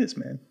making a list,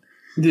 man?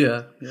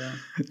 Yeah.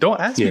 Don't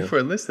ask me for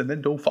a list and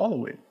then don't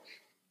follow it.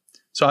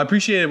 So I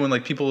appreciate it when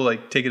like people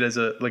like take it as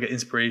a like an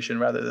inspiration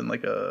rather than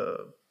like a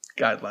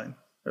guideline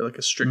or like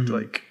a strict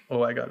like,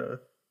 oh, I gotta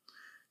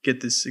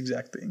get this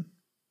exact thing.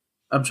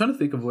 I'm trying to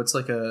think of what's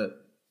like a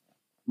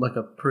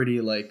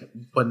pretty like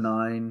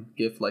benign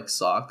gift like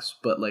socks,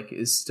 but like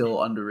is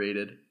still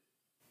underrated.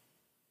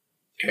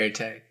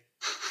 AirTag.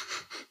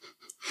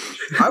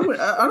 I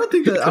don't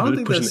think that. I don't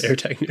think that's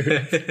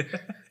AirTag.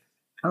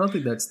 I don't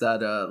think that's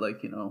that.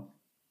 Like, you know,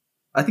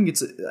 I think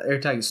it's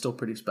AirTag is still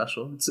pretty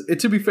special.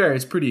 To be fair,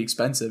 it's pretty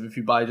expensive if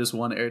you buy just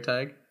one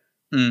AirTag.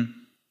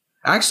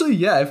 Actually,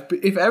 yeah.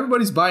 If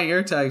everybody's buying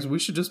AirTags, we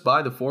should just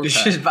buy the 4-pack. You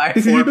should buy a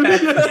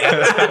 4-pack.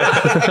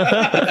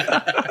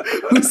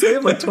 We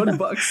save like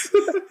 $20.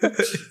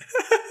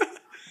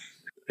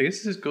 I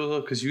guess this goes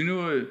up because you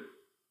know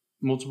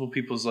multiple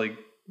people's like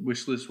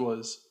wish list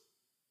was.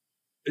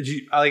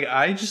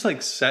 I just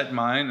like set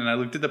mine and I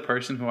looked at the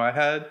person who I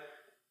had,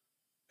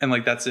 and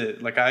like that's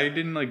it. Like I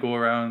didn't like go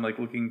around like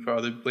looking for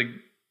other like.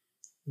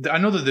 I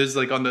know that there's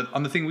like on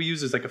the thing we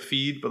use is like a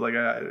feed, but like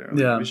I don't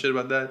really give a shit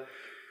about that.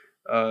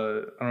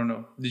 I don't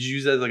know. Did you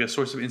use that as like a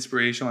source of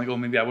inspiration? Like, oh,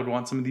 maybe I would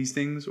want some of these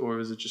things, or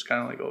was it just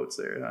kind of like, oh, it's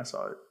there and I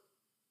saw it?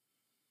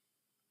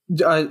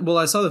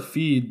 I saw the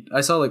feed.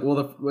 I saw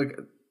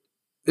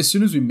as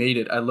soon as we made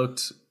it, I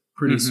looked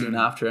pretty soon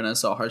after, and I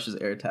saw Harsh's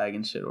air tag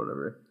and shit or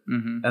whatever.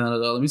 And then I was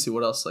like, let me see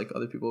what else like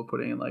other people are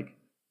putting in. Like,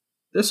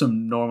 there's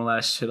some normal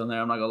ass shit on there.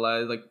 I'm not gonna lie.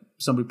 Like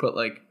somebody put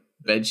like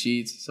bed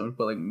sheets. Somebody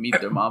put like meat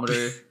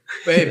thermometer.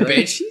 Wait, like,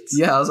 bed sheets?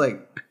 Yeah, I was like,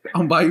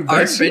 I'm buying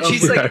bed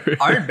sheets.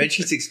 Aren't bed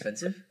sheets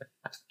expensive?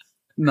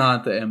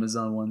 Not the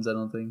Amazon ones, I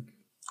don't think.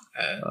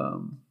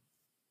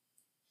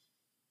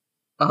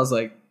 I was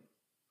like,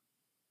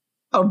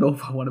 I don't know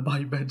if I want to buy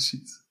you bed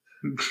sheets.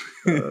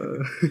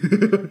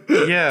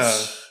 Yeah,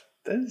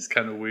 that is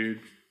kind of weird.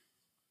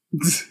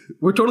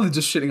 We're totally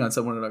just shitting on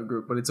someone in our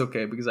group, but it's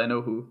okay because I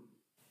know who.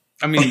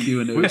 I mean, fuck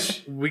you and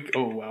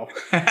oh wow.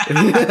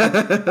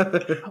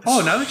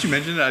 Oh, now that you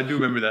mentioned it, I do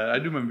remember that. I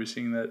do remember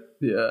seeing that.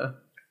 Yeah.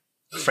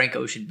 Frank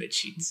Ocean bed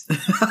sheets.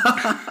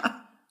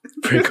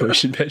 Frank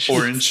Ocean bed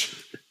sheets.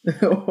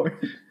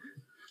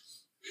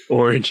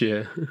 Orange,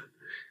 yeah.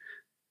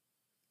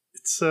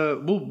 It's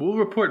we'll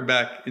report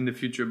back in the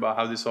future about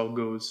how this all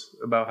goes,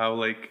 about how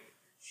like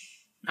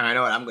I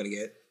know what I'm gonna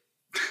get.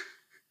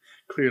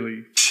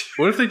 Clearly.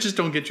 What if they just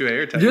don't get you an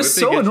AirTag? You're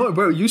so annoying,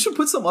 bro. You should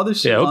put some other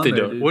shit on there.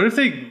 Dude. What if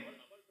they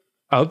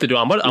I hope they do.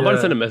 I'm about to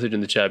send a message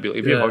in the chat. Be like,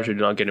 if you're Harsher, do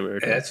not get him an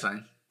AirTag. Yeah, that's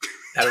fine.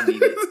 I don't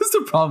need it. That's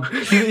the problem.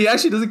 He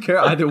actually doesn't care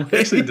either way.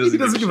 He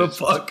doesn't give a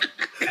fuck.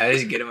 I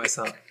just get it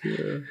myself.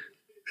 Yeah.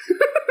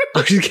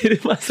 I'm just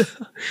kidding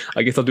myself.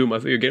 I guess I'll do it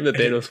myself. You're getting the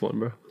Thanos one,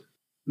 bro.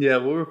 Yeah,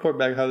 we'll report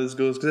back how this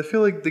goes because I feel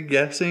like the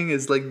guessing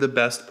is like the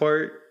best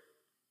part,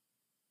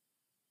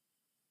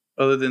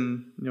 other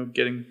than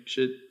getting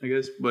shit, I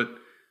guess. But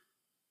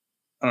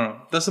I don't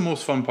know. That's the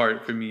most fun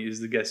part for me is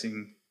the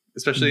guessing,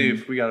 especially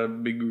if we got a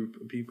big group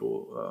of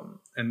people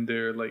and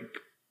they're like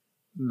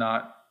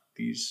not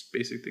these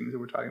basic things that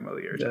we're talking about,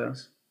 the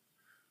AirTags.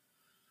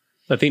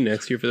 I think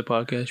next year for the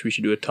podcast, we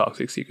should do a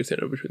toxic secret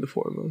Santa between the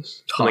four of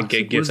us. Like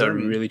get gifts that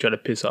really try to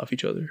piss off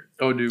each other.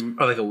 Oh,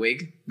 dude. Or like a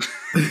wig?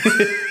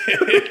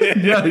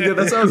 yeah,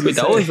 that sounds Wait,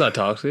 that was not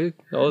toxic.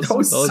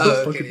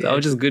 That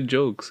was just good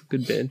jokes.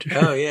 Good banter.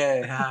 Oh,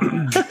 yeah.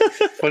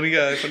 Funny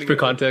guy. For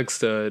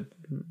context,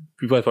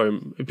 people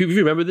if you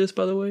remember this,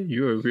 by the way,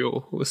 you're a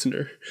real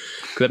listener.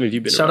 Because that means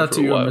you've been around for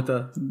a while. Shout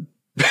out to you, Amrita.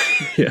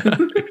 Yeah.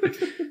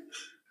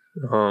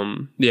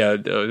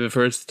 The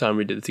first time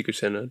we did the Secret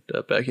Santa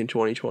back in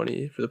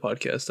 2020 for the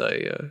podcast,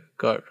 I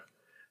got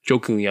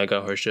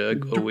Harsha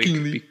a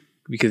wig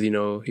because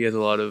you has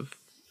a lot of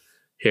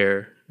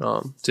hair.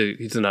 So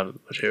he doesn't have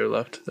much hair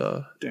left.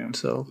 Damn.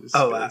 So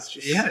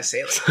yeah, say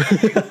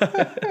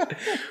it.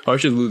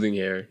 Harsha's losing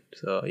hair,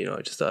 so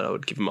I just thought I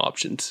would give him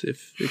options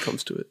if it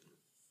comes to it.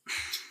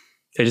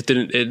 It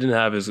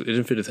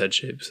didn't fit his head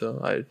shape, so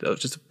that was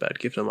just a bad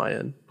gift on my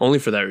end. Only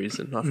for that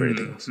reason, not for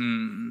anything else.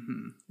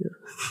 Mm-hmm.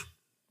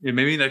 Yeah,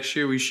 maybe next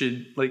year we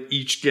should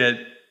each get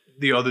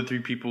the other three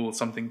people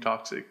something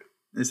toxic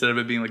instead of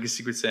it being like a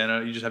Secret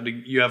Santa.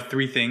 You have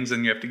three things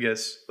and you have to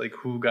guess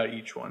who got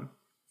each one.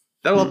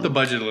 That'll up the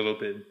budget a little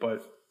bit,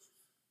 but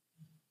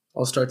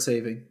I'll start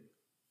saving.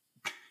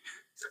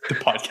 The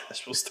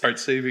podcast will start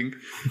saving.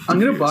 I'm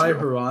gonna buy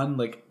Haran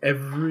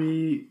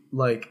every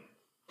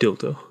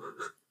dildo.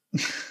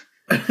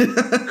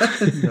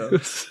 No.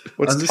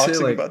 What's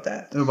toxic about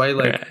that? I'm gonna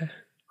buy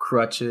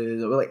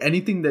crutches or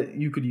anything that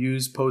you could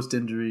use post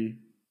injury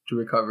to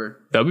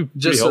recover. That would be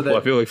pretty helpful.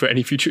 I feel like for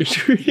any future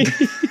injury.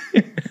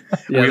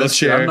 Yeah,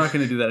 wheelchair. I'm not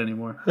gonna do that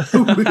anymore.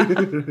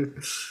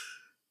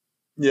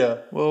 Yeah,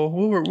 well,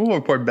 we'll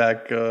report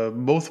back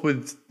both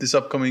with this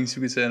upcoming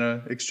Secret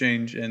Santa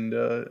exchange and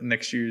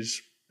next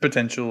year's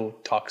potential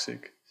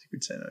toxic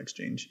Secret Santa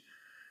exchange.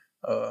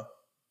 But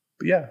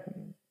yeah,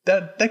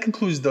 that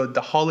concludes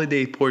the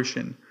holiday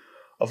portion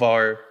of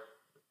our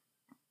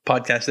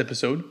podcast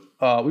episode.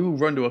 We will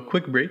run to a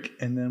quick break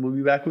and then we'll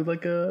be back with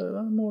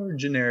a more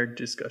generic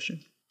discussion.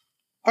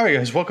 All right,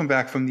 guys, welcome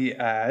back from the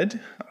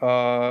ad.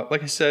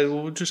 Like I said,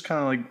 we'll just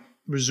kind of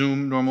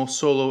resume normal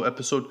solo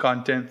episode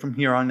content from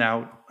here on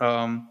out.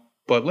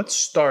 But let's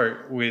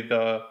start with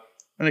an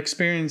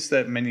experience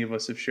that many of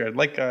us have shared.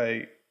 Like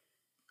I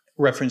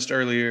referenced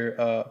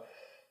earlier,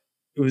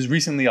 it was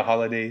recently a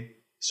holiday.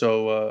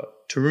 So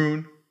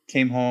Tarun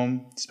came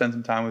home, spent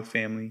some time with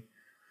family.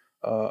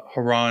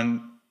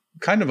 Haran,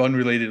 kind of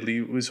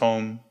unrelatedly, was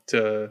home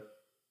to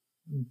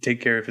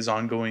take care of his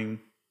ongoing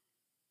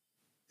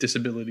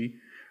disability.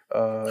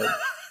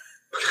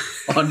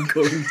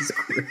 Ongoing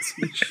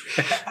disability.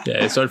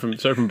 Yeah, it started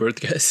from birth,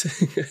 guys.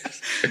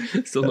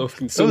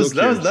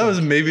 That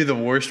was maybe the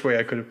worst way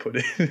I could have put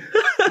it.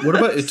 What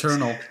about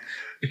eternal?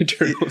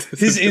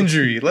 His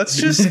injury. Let's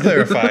just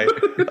clarify.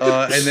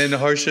 And then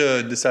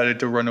Harsha decided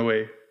to run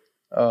away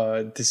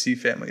to see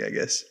family, I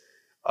guess.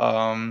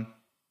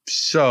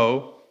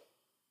 So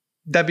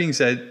that being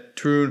said,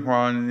 True and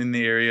Juan in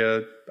the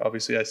area.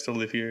 Obviously, I still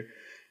live here,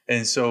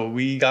 and so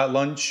we got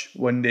lunch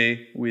one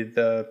day with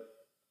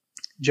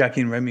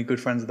Jackie and Remy, good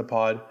friends of the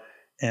pod,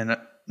 and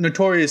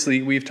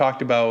notoriously, we've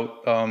talked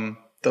about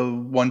the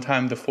one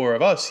time the four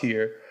of us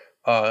here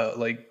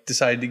like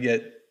decided to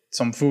get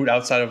some food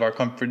outside of our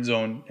comfort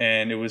zone,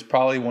 and it was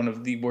probably one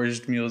of the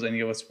worst meals any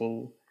of us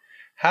will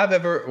have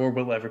ever or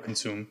will ever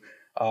consume.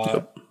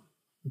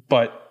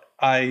 But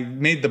I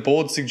made the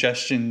bold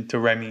suggestion to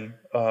Remy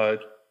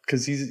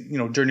because he's,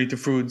 Journey to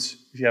Foods,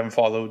 if you haven't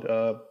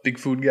followed, big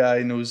food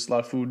guy, knows a lot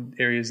of food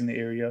areas in the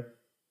area.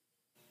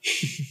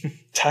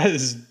 That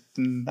is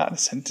not a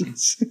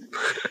sentence.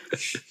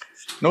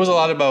 Knows a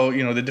lot about,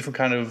 the different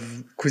kind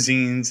of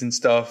cuisines and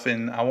stuff.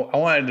 And I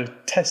wanted to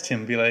test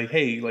him, be like,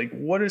 hey, like,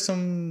 where's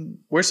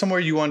somewhere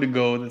you want to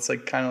go that's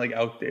like kind of like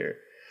out there?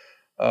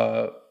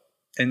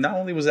 And not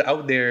only was it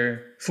out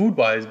there food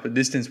wise, but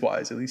distance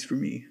wise, at least for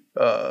me.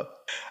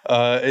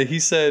 He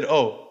said,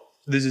 oh,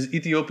 there's this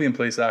Ethiopian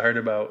place that I heard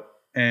about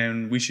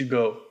and we should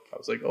go. I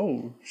was like,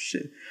 oh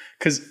shit.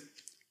 Cause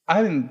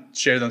I didn't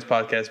share those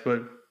podcasts,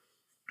 but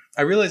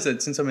I realized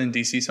that since I'm in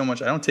DC so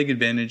much, I don't take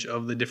advantage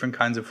of the different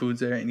kinds of foods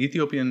there. And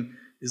Ethiopian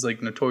is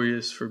like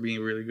notorious for being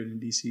really good in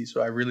DC.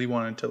 So I really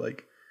wanted to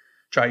like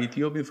try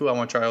Ethiopian food. I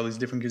want to try all these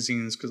different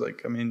cuisines because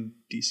like I'm in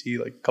DC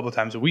like a couple of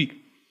times a week.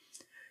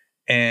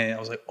 And I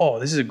was like, oh,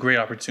 this is a great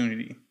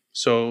opportunity.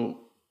 So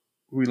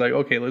we like,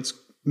 okay, let's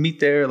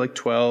meet there at like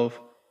 12.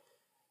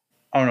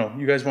 I don't know.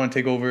 You guys want to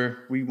take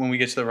over? When we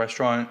get to the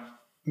restaurant,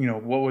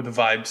 what were the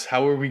vibes?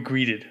 How were we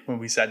greeted when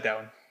we sat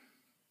down?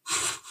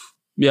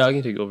 Yeah, I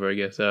can take over, I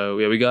guess.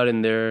 We got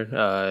in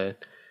there,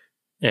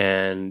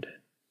 and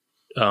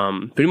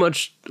pretty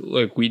much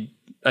like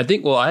I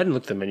hadn't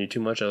looked at the menu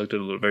too much. I looked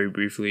at it very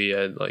briefly.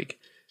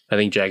 I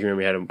think Jackie and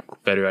Remy had a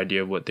better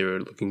idea of what they were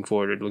looking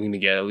to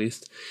get at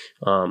least.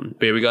 But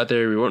yeah, we got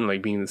there. We weren't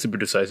like being super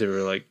decisive.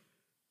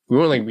 We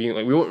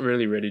weren't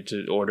really ready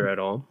to order at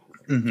all.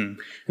 Mm-hmm.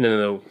 And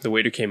then the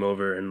waiter came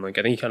over and like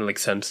I think he kind of like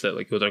sensed that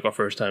like it was like our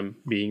first time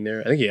being there.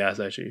 I think he asked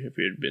actually if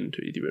we had been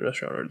to Ethiopian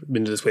restaurant or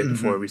been to this place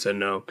before. We said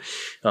no.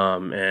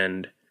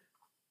 And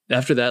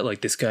after that,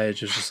 like this guy is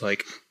just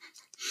like,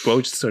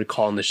 Bo just started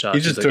calling the shots.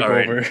 He just took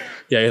over.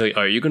 Yeah, he's like,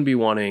 all right, you're gonna be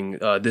wanting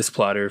this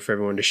platter for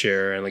everyone to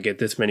share, and like get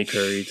this many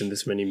curries and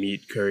this many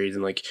meat curries,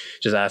 and like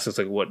just ask us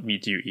like what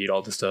meat do you eat,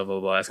 all this stuff, blah,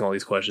 blah, blah, asking all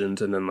these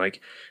questions, and then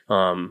like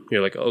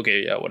you're like,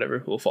 okay, yeah,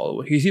 whatever, we'll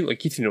follow. He seemed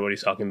to know what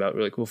he's talking about.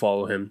 We're like, we'll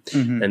follow him,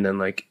 and then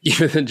like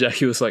even then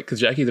Jackie was like, because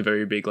Jackie's a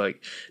very big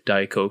like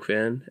Diet Coke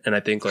fan, and I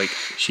think like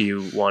she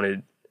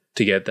wanted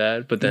to get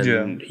that, but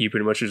then he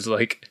pretty much was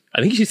like,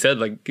 I think she said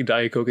like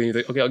Diet Coke, and he's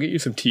like, okay, I'll get you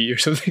some tea or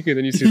something, and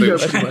then you see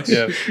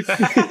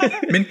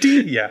like,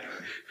 minty, yeah.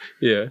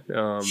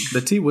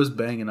 The tea was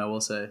banging, I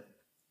will say.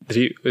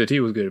 The tea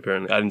was good.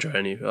 Apparently, I didn't try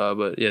any,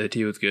 but yeah, the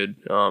tea was good.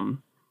 But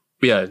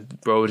yeah,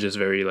 bro was just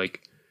very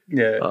like,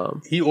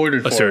 he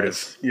ordered assertive.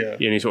 For us. Yeah,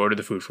 he needs to order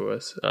the food for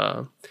us.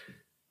 So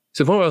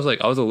the point where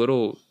I was a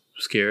little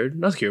scared,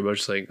 not scared, but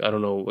just like I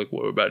don't know like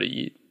what we're about to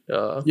eat.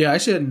 I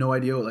actually had no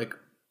idea like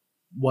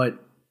what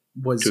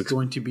was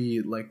going to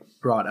be like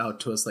brought out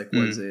to us. Like,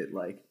 was it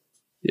like,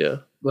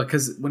 like,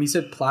 because when he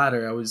said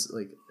platter, I was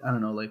like, I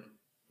don't know, like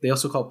they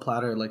also call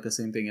platter like the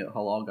same thing at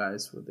Halal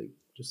Guys where they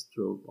just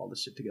throw all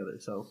this shit together.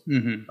 So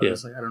I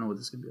was like, I don't know what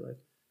this is gonna be like.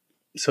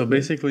 So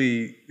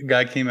basically, the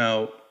guy came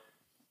out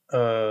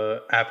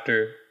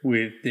after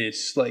with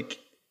this like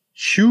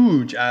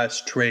huge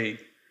ass tray.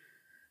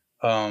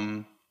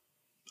 I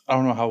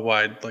don't know how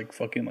wide, like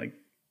fucking like,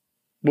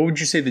 what would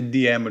you say the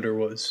diameter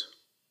was?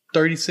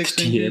 36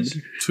 inches?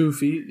 2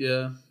 feet,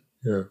 yeah.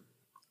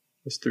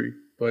 That's 3.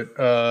 But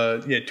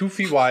 2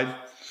 feet wide.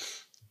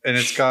 And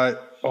it's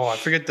got, I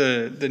forget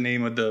the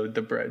name of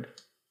the bread.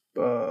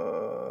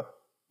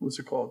 What's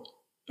it called?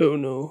 Oh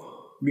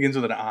no. It begins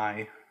with an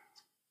I.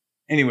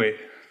 Anyway,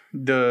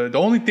 the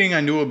only thing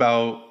I knew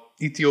about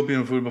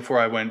Ethiopian food before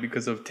I went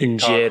because of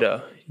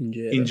TikTok.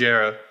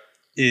 Injera.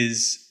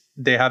 Is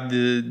they have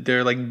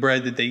their like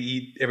bread that they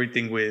eat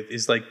everything with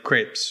is like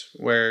crepes,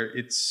 where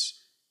it's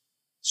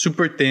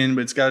super thin,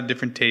 but it's got a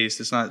different taste.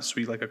 It's not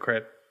sweet like a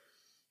crepe.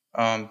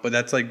 But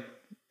that's like,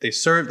 they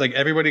served, like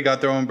everybody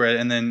got their own bread.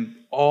 And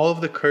then all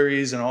of the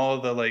curries and all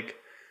of the like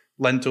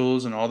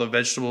lentils and all the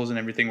vegetables and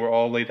everything were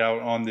all laid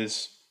out on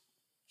this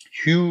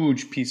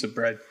huge piece of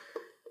bread.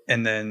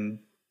 And then,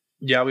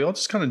 we all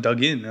just kind of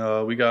dug in.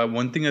 We got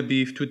 1 thing of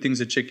beef, 2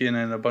 things of chicken,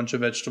 and a bunch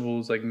of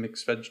vegetables, like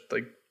mixed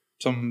like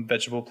some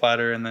vegetable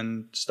platter, and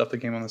then stuff that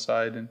came on the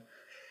side. And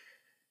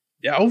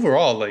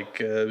overall, like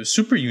it was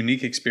super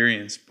unique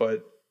experience,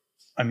 but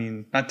I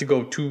mean, not to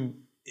go too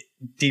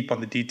deep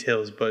on the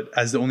details, but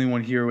as the only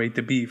one here who ate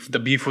the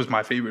beef was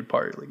my favorite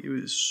part. Like it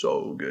was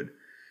so good.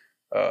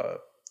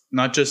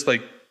 Not just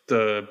like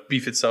the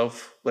beef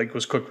itself, like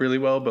was cooked really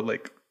well, but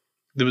like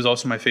there was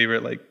also my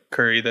favorite like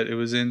curry that it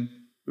was in.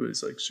 It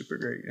was like super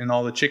great. And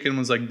all the chicken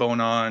was like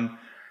bone on.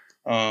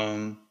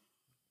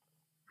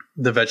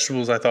 The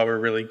vegetables I thought were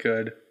really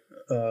good.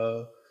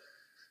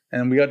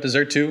 And we got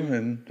dessert too,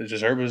 and the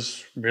dessert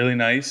was really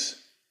nice.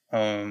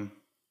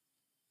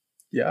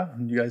 Yeah,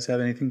 you guys have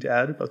anything to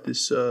add about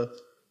this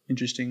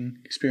interesting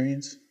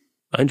experience?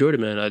 I enjoyed it,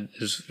 man.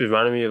 It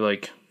reminded me of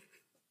like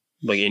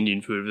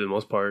Indian food for the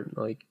most part,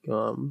 like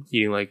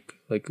eating like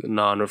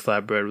naan or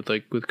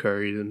flatbread with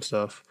curries and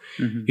stuff.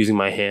 Mm-hmm. Using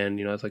my hand,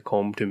 it's like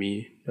home to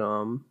me.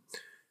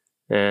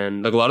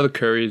 And like a lot of the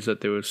curries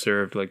that they were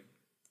served, like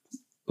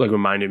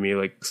reminded me of,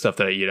 like stuff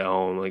that I eat at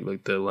home,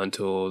 like the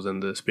lentils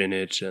and the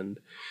spinach and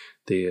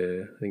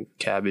the I think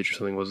cabbage or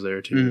something was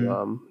there too.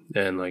 Mm-hmm.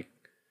 And like,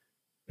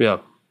 yeah,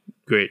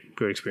 great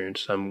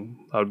experience. I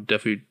would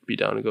definitely be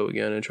down to go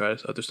again and try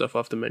other stuff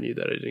off the menu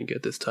that I didn't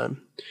get this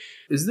time.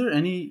 Is there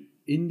any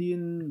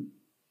Indian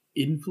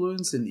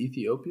influence in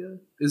Ethiopia?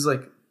 Is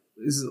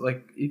it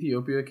like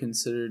Ethiopia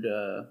considered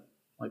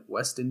like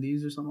West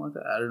Indies or something like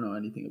that? I don't know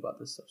anything about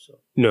this stuff. So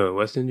No,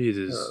 West Indies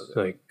is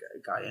like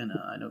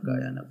Guyana. I know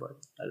Guyana, but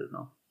I don't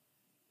know.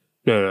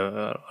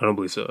 No, I don't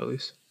believe so. At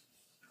least.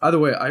 Either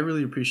way, I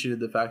really appreciated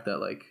the fact that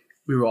like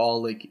we were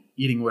all like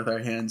eating with our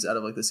hands out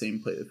of like the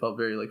same plate. It felt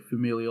very like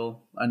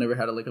familial. I never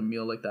had a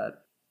meal like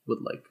that with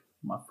like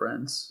my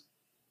friends.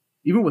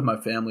 Even with my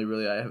family,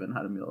 really, I haven't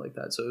had a meal like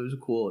that. So it was a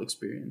cool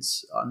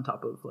experience on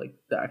top of like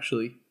the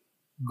actually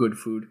good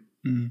food.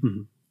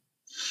 Mm-hmm.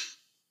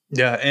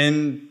 Yeah,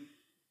 and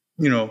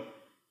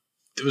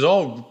it was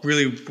all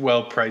really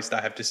well priced,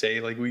 I have to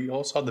say. Like we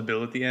all saw the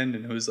bill at the end,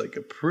 and it was like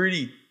a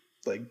pretty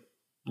like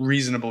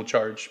reasonable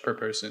charge per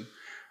person.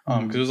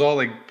 Because it was all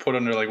like put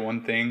under like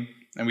one thing,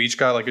 and we each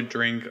got like a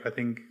drink. I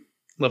think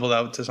leveled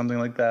out to something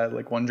like that,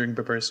 like one drink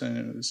per person.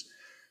 And it was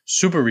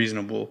super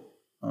reasonable.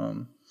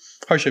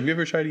 Harsh, have you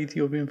ever tried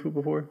Ethiopian food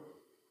before?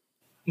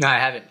 No, I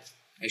haven't.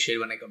 I should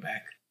when I go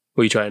back.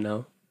 Will you try it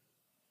now?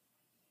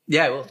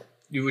 Yeah, I will.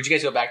 Would you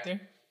guys go back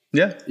there?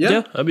 Yeah.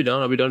 I'll be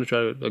down. I'll be down to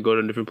try to go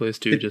to a different place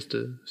too, just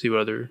to see what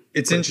other.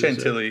 It's in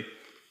Chantilly.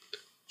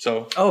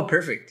 So. Oh,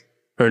 perfect.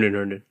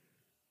 Herndon.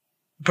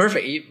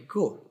 Perfect.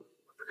 Cool.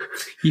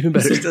 Even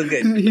better. Still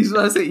good. He's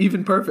about to say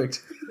even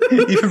perfect.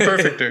 Even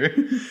perfecter.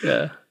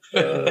 Yeah.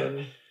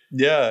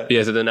 Yeah.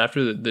 Yeah. So then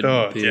after the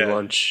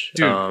lunch,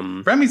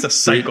 dude, Remy's a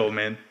psycho,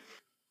 man.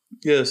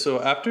 Yeah.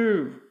 So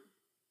after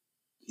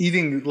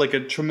eating like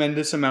a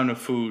tremendous amount of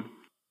food,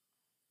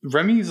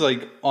 Remy's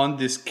like on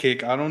this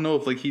kick. I don't know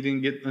if like he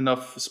didn't get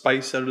enough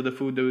spice out of the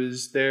food that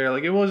was there.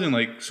 Like it wasn't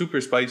like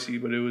super spicy,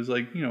 but it was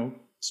like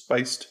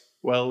spiced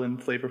well and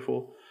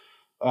flavorful.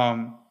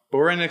 But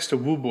we're right next to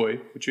Woo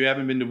Boy, which you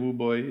haven't been to. Woo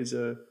Boy is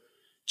a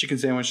chicken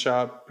sandwich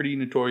shop, pretty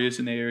notorious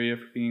in the area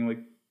for being like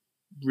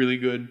really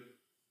good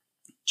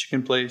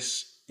chicken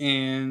place.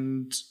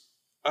 And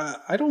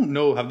I don't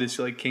know how this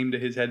like came to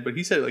his head, but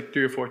he said it like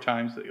 3 or 4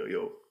 times. Like,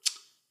 yo,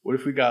 what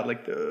if we got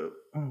like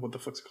what the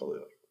fuck's it called?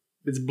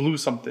 It's blue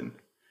something.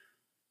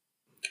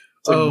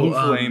 It's like blue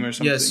flame or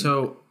something. Yeah,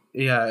 so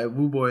at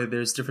Woo Boy,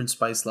 there's different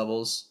spice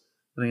levels.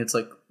 I think it's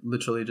like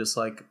literally just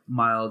like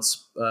mild,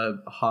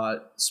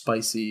 hot,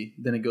 spicy.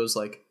 Then it goes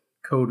like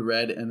code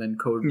red and then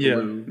code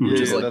blue, which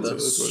is like the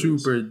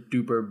super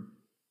duper,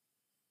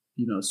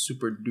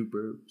 super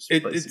duper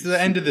spicy. It's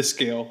the end of the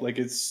scale. Like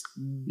it's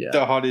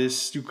the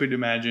hottest you could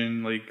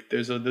imagine. Like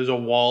there's a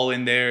wall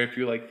in there. If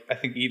you like, I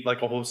think eat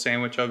like a whole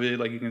sandwich of it,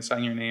 like you can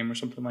sign your name or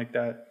something like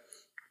that.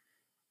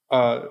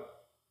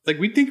 Like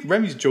we think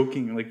Remy's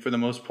joking, like for the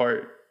most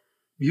part.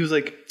 He was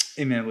like,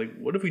 "Hey man, like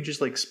what if we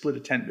just like split a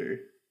tender,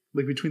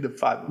 like between the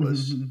 5 of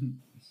us?"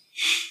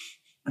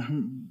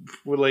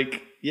 We're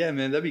like, "Yeah,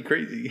 man, that'd be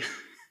crazy."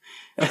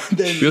 And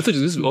then this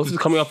is also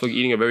coming off like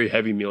eating a very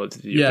heavy meal.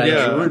 We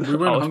weren't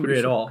hungry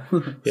at all.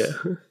 Yeah.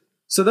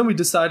 So then we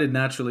decided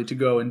naturally to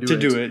go and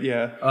do it.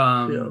 Yeah.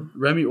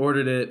 Remy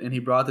ordered it, and he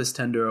brought this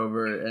tender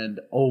over,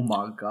 and oh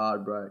my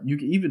god, bro! You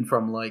even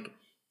from like.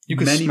 You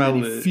could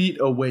smell it. Feet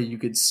away, you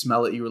could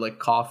smell it. You were like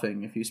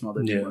coughing if you smelled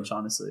it too much,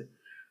 honestly.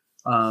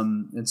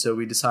 And so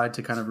we decided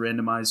to kind of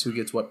randomize who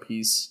gets what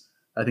piece.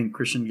 I think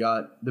Christian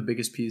got the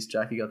biggest piece,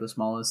 Jackie got the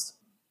smallest.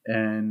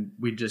 And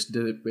we just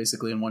did it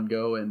basically in one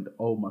go. And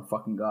oh my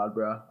fucking god,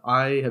 bro.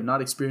 I have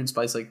not experienced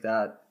spice like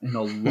that in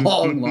a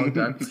long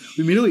time.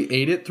 We immediately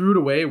ate it, threw it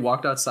away,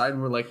 walked outside,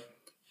 and we're like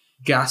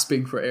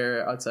gasping for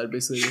air outside,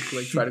 basically, to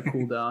like try to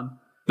cool down.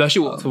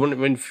 Actually, so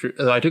when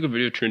I took a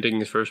video of Trin taking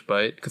his first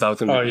bite because I was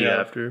gonna eat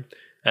after,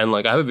 and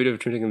like I have a video of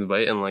Trin taking the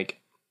bite, and like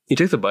he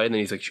takes the bite and then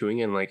he's like chewing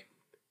it, and like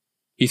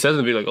he says in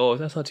the video like, "Oh,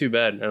 that's not too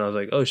bad," and I was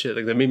like, "Oh shit!"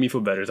 Like that made me feel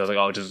better. So I was like,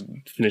 "I'll just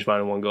finish mine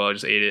in one go." I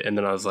just ate it, and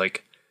then I was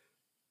like,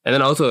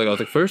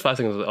 first 5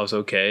 seconds I was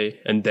okay,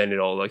 and then it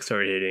all like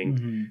started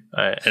hitting,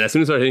 and as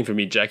soon as it started hitting for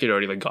me, Jackie had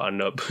already like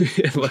gotten up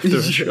and left the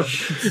restaurant,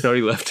 and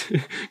already left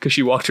because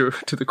she walked her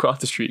to across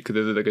the street because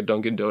there's like a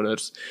Dunkin'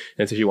 Donuts,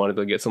 and so she wanted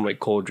to get some like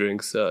cold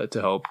drinks to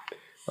help.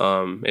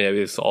 And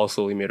we all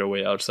slowly made our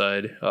way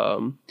outside.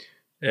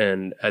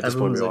 And at this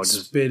point, we were all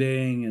just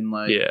spitting and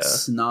like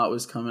snot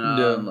was coming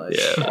out. And, like,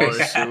 all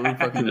this super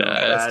fucking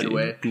bad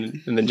way.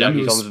 And then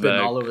Jackie comes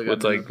back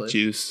with like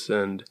juice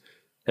and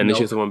then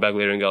she also went back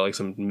later and got like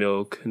some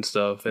milk and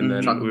stuff. And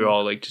then we were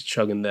all like just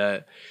chugging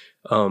that.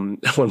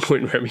 At one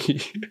point, Remy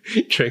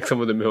drank some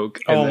of the milk.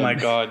 And Oh then- my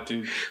god,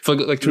 dude. So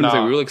like Tune was like,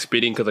 Nah. we were like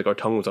spitting because like our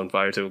tongue was on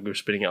fire, so we were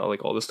spitting out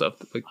like all the stuff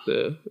like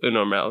in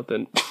our mouth.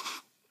 And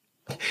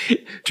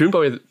Tune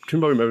probably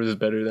remembers this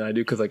better than I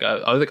do because like I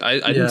was like I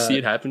Yeah. didn't see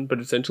it happen, but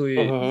essentially,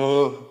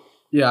 Oh.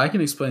 Yeah, I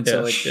can explain. yeah,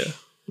 So like, yeah.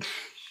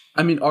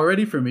 I mean,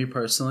 already for me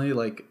personally,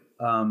 like,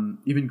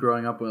 even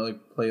growing up when I like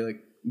play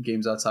like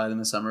games outside in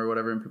the summer or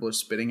whatever, and people are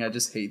spitting, I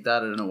just hate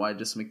that. I don't know why. It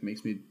just makes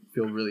me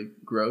feel really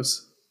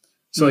gross.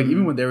 So like,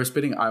 even when they were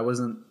spitting, I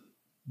wasn't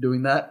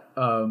doing that,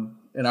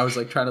 and I was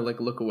like trying to like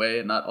look away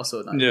and not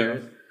hear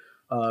it.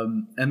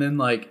 And then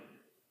like,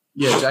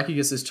 yeah, Jackie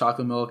gets this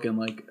chocolate milk, and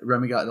like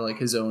Remy got like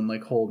his own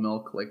like whole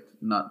milk, like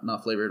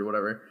not flavored or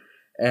whatever,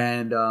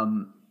 and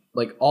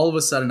like all of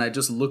a sudden I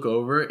just look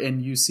over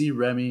and you see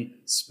Remy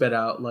spit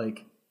out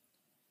like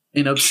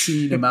an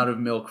obscene amount of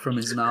milk from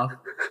his mouth,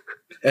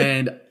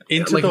 and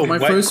Into like, the my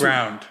wet first-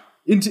 ground.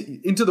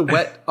 into the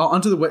wet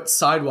onto the wet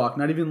sidewalk,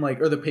 not even like,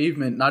 or the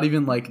pavement, not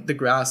even like the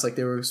grass like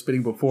they were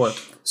spitting before.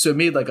 So it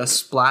made like a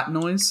splat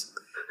noise,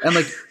 and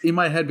like in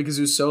my head, because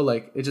it was so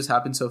like it just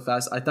happened so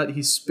fast, I thought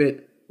he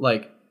spit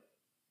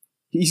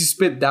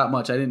that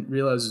much. I didn't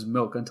realize it was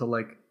milk until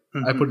like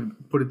I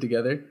put it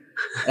together,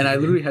 and I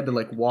literally had to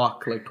like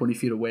walk like 20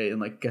 feet away and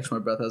like catch my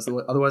breath.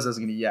 Otherwise I was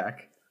gonna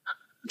yak.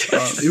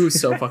 It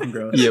was so fucking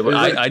gross. Yeah, It but was,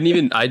 like, I didn't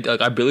even. I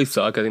barely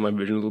saw it. I think my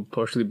vision was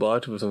partially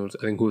blocked with someone.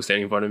 I think who was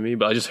standing in front of me,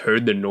 but I just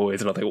heard the noise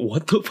and I was like,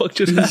 "What the fuck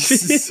just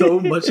happened?" so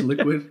much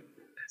liquid,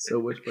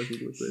 so much fucking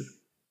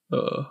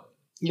liquid.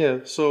 Yeah,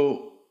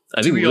 so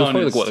I think to it be was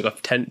probably honest- like what,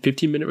 like a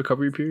 15 minute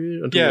recovery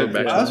period. Until Yeah, we went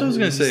back to that's what I was normal?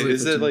 gonna say. Easily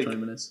Is that 15, like 20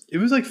 minutes. it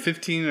was like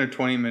 15 or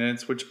 20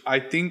 minutes, which I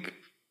think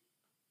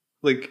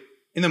like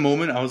in the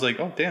moment I was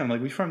like, oh damn,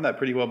 like we farmed that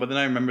pretty well. But then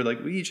I remember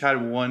like we each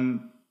had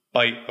one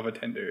bite of a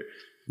tender.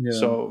 Yeah.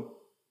 So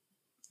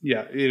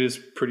yeah, it is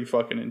pretty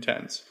fucking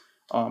intense.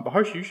 But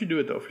Harsh, you should do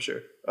it though for sure.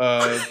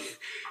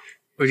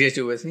 Would you guys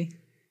do it with me?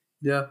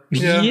 Yeah.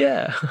 Yeah.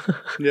 Yeah.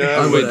 Yeah.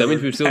 I Wait, would. that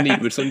means we still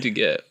need to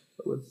get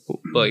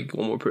like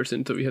one more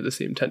person so we have the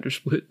same tender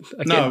split.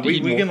 I No, can't we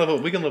eat more. can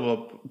level. We can level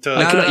up to.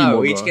 I cannot eat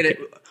more, We each bro. get it.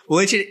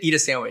 We'll each eat a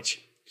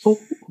sandwich.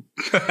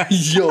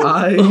 Yo,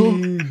 I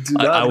do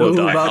not I will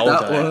know die. about I will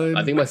that die. one.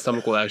 I think my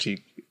stomach will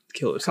actually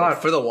kill Come itself.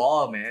 on, for the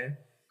wall, man.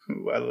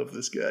 I love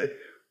this guy.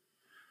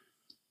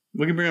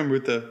 We can bring on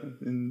Rutha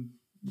and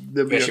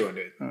Yeah, she won't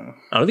do it. Oh.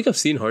 I don't think I've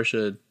seen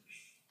Harsha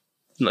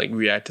like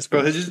react to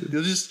Bro, spit.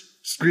 he'll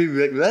just scream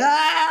like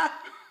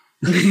ah!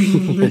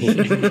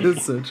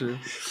 That's so true.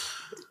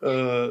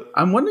 Uh,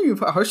 I'm wondering if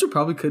Harsha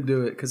probably could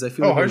do it because I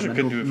feel Oh, like Harsha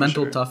mental, could do it for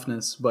mental sure.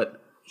 toughness,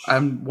 but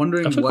I'm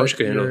wondering I feel like what Harsha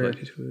could handle your,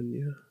 that.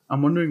 Yeah.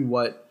 I'm wondering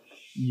what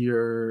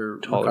your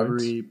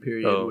Tolerance? recovery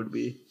period Oh. would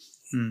be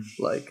Hmm.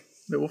 like.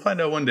 we'll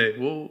find out one day.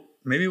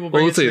 Maybe we'll Well,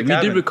 bring let's it say to we the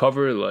did cabin.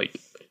 recover like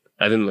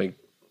I didn't like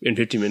in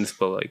 15 minutes,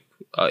 but like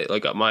I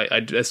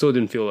still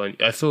didn't feel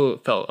I still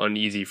felt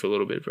uneasy for a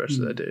little bit for the rest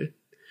of that day.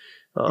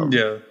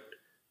 Yeah.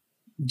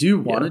 Do you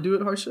want to do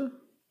it, Harsha?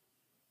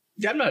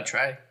 Yeah, I'm gonna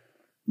try.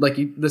 Like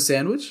eat the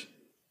sandwich?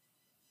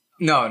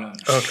 No. Okay,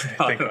 I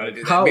thank don't wanna God.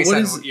 do that. How- Based what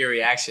on is- your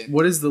reaction.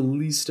 What is the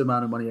least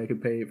amount of money I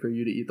could pay for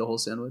you to eat the whole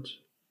sandwich?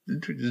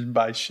 Just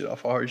buy shit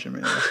off of Harsha,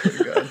 man. I swear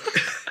to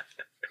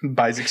God.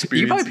 Buys You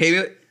experience. probably pay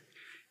me.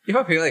 You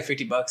probably pay me like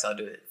 $50. I'll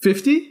do it.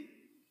 50?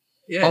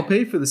 Yeah. I'll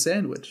pay for the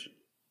sandwich.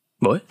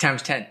 What?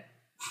 times 10.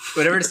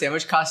 Whatever the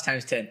sandwich costs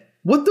times 10.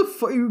 What the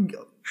fuck?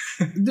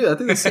 Dude, I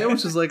think the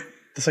sandwich is like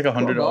That's like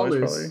 $100 $12.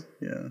 probably.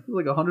 Yeah.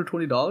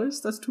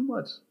 $120. That's too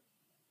much.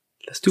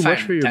 That's too Fine,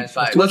 much for you. times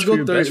five. Let's go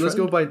your 30. best Let's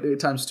go friend? by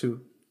times 2.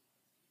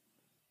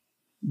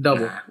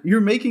 Double. Nah.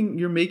 You're making.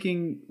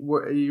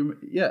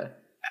 Yeah.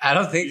 I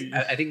don't think.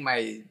 I think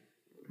my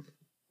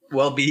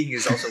well-being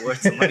is also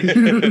worth some money.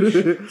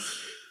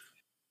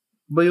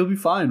 But you'll be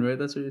fine, right?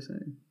 That's what you're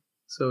saying.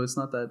 So it's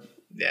not that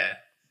Yeah.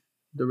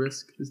 the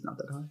risk is not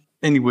that high.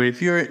 Anyway,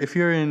 if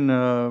you're in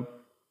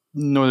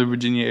Northern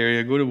Virginia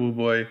area, go to Woo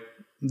Boy.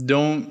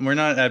 We're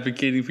not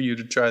advocating for you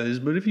to try this,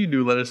 but if you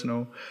do, let us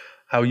know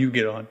how you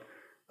get on.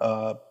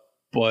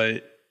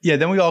 But yeah,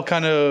 then we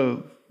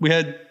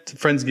had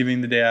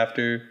Friendsgiving the day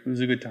after. It was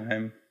a good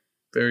time.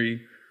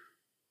 Very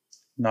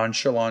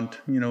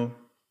nonchalant,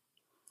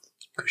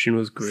 Christian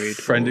was great.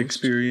 friend host.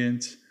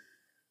 experience.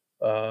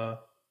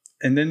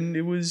 And then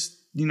it was,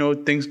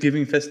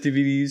 Thanksgiving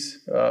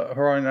festivities.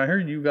 Haran, I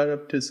heard you got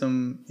up to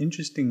some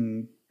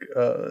interesting.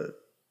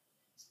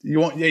 You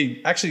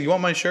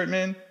want my shirt,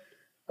 man?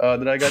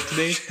 That I got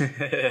today.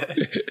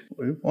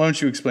 Why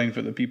don't you explain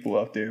for the people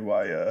out there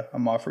why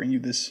I'm offering you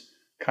this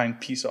kind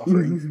peace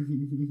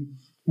offering?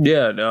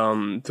 Yeah,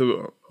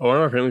 so one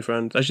of our family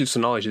friends, actually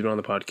Sonali, she's been on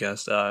the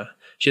podcast.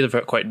 She has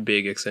a quite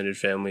big extended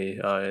family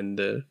in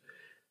the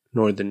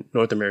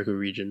North America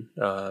region.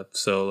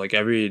 So like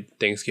every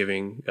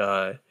Thanksgiving,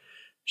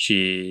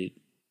 she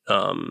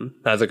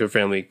has like her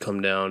family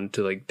come down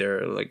to like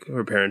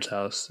her parents'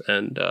 house,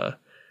 and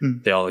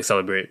they all like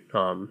celebrate.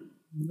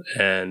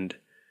 And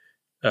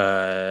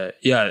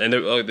Yeah, and they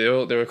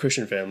were a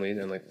Christian family,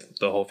 and like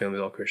the whole family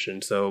was all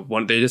Christian. So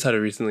they just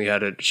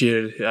she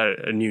had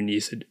a new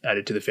niece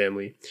added to the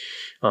family.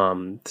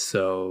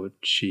 So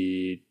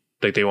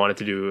they wanted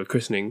to do a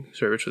christening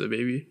service for the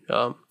baby.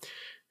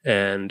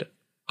 And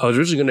I was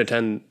originally going to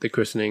attend the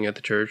christening at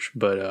the church,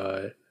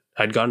 but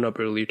I'd gotten up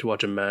early to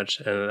watch a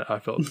match, and I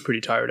felt pretty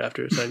tired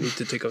after, so I needed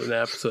to take a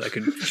nap so I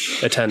could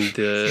attend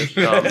the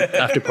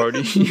after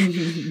party.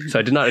 So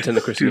I did not attend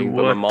the christening,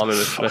 but my mom and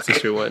my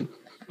sister went.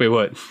 Wait,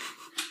 what?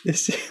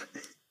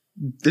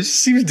 This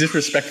seems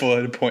disrespectful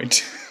at a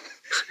point.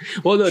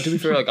 Well, no. To be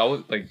fair, like I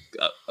was like,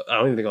 I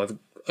don't even think I was.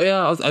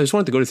 I just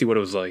wanted to go to see what it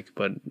was like,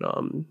 but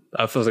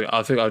I felt like I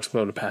was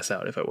going to pass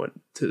out if I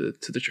went to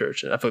the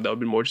church, and I felt that would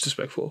be more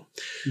disrespectful.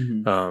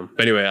 But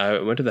anyway, I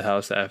went to the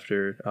house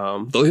after. The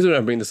only reason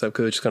I bring this up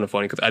because it's just kind of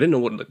funny because I didn't know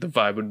what like the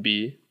vibe would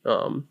be.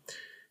 And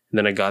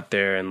then I got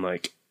there and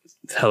like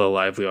it's hella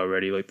lively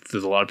already. Like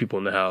there's a lot of people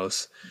in the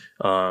house.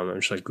 I'm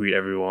just like greet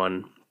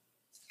everyone.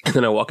 And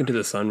then I walk into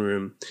the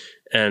sunroom,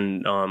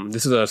 and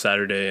this is on a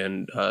Saturday,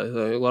 and a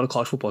lot of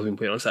college football is being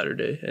played on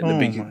Saturday. And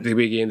the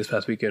big game this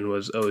past weekend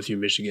was OSU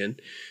Michigan.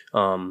 So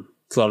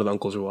a lot of the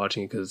uncles were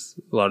watching it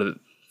because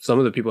some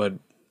of the people had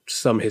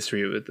some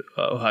history with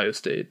Ohio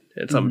State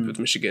and some with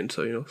Michigan.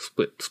 So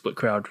split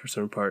crowd for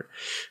some part.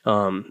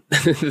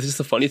 It's just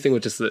a funny thing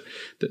with just so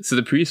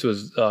the priest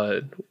was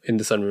in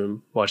the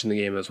sunroom watching the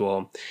game as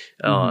well,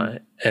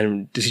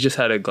 and he just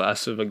had a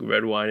glass of like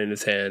red wine in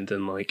his hand,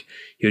 and like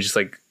he was just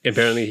like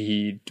apparently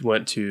he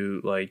went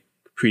to like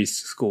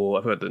priest school.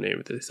 I forgot the name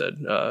that they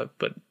said,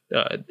 but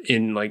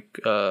in like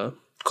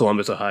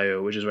Columbus,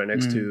 Ohio, which is right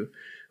next to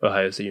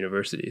Ohio State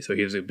University. So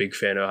he was a big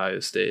fan of Ohio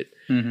State.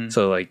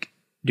 So like.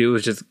 Dude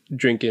was just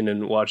drinking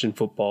and watching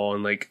football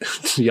and like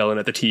yelling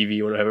at the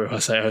TV whenever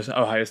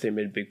Ohio State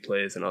made big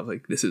plays, and I was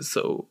like, "This is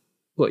so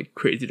like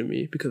crazy to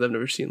me because I've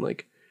never seen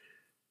like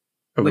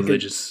a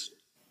religious."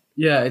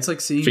 It's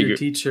like seeing your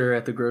teacher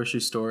at the grocery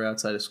store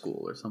outside of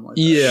school or something like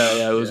that.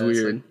 Yeah, it was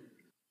weird.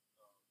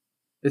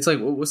 It's like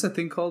what's that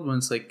thing called when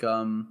it's like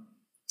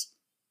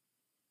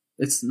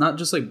it's not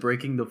just like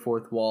breaking the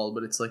fourth wall,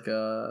 but it's like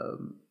I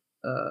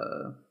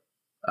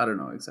don't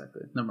know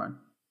exactly. Never mind.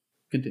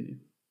 Continue.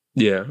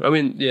 Yeah, I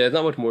mean, there's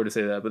not much more to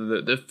say that, but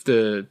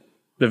the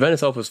event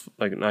itself was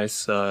like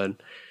nice. Didn't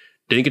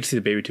get to see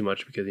the baby too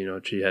much because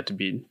she had to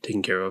be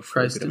taken care of.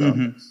 Christ,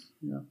 food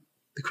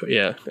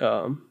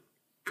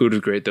was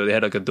great though. They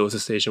had like a dosa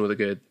station with a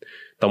good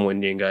Tamil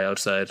Indian guy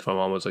outside. My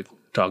mom was like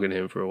talking to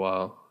him for a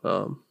while.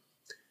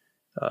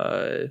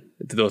 The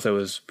dosa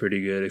was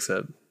pretty good,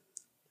 except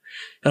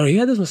I don't know, he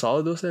had this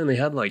masala dosa, and he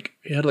had like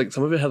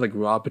some of it had like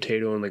raw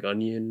potato and like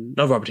onion,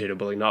 not raw potato,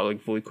 but like not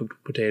like fully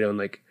cooked potato and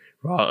like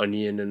raw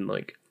onion and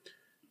like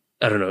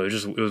I don't know, it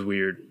was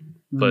weird.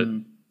 But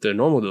the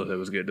normal dosa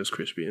was good. It was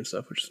crispy and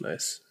stuff, which is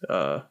nice.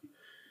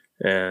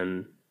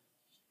 And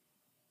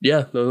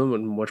yeah, no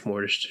much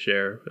more to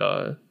share.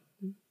 I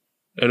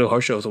know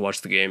Harsha also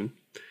watched the game.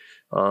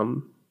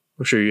 I'm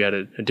sure you had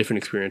a different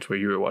experience where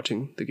you were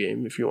watching the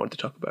game. If you wanted to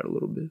talk about it a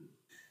little bit.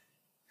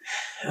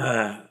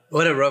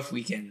 What a rough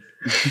weekend.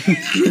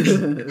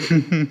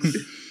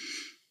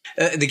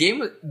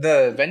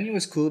 The venue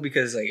was cool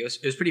because like it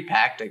was pretty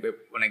packed. Like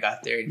when I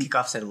got there, and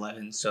kickoff's at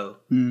 11, so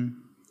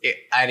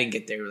I didn't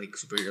get there like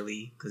super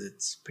early because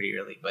it's pretty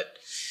early. But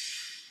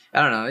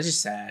I don't know, it's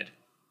just sad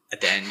at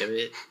the end of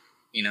it,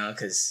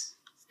 because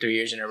 3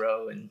 years in a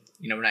row, and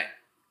we're not.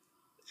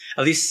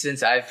 At least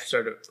since I've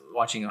started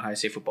watching Ohio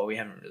State football, we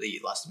haven't really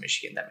lost to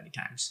Michigan that many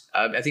times.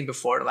 I think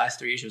before the last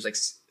 3 years, it was like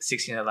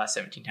 16 of the last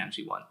 17 times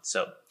we won.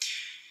 So,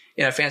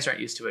 fans aren't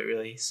used to it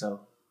really.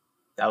 So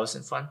that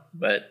wasn't fun,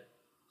 but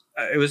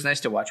it was nice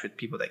to watch with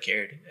people that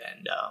cared,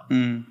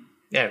 and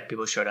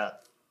people showed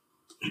up.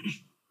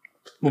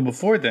 Well,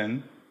 before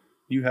then,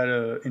 you had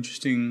an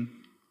interesting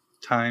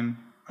time,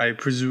 I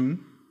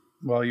presume,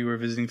 while you were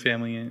visiting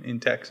family in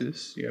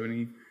Texas. Do you have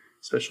any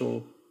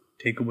special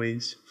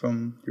takeaways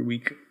from your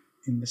week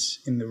in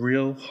the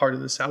real heart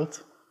of the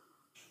South?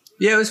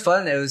 Yeah, it was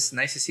fun. It was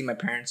nice to see my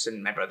parents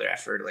and my brother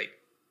after like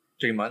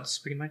 3 months,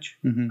 pretty much.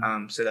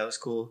 So that was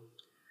cool.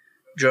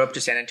 Drove up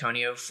to San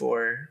Antonio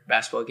for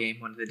basketball game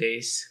one of the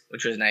days,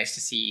 which was nice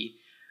to see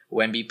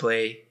Wemby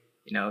play,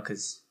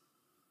 because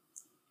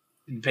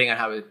depending on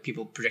how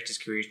people project his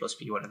career, he's supposed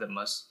to be one of the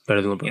most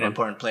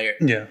important player.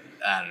 Yeah.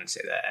 I didn't say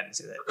that.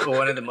 But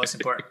one of the most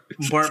important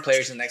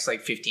players in the next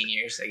like 15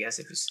 years, I guess,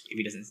 if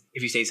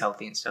he stays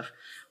healthy and stuff.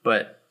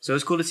 But so it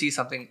was cool to see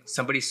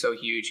somebody so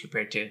huge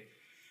compared to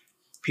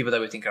people that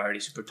we think are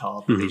already super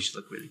tall, but they just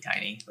look really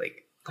tiny.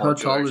 Like How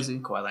tall is he?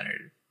 Kawhi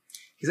Leonard.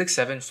 He's like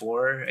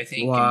 7'4", I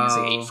think, Wow. and he's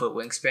like 8-foot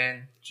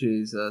wingspan.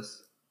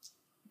 Jesus.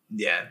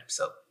 Yeah,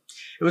 so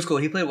it was cool.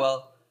 He played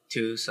well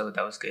too, so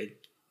that was good.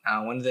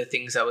 One of the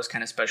things that was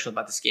kind of special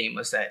about this game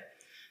was that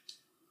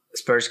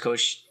Spurs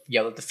coach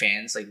yelled at the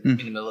fans like in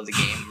the middle of the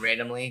game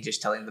randomly,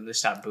 just telling them to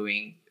stop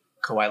booing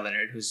Kawhi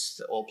Leonard, who's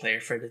the old player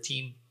for the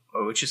team,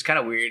 which is kind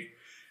of weird.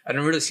 I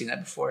never really seen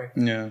that before.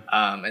 Yeah.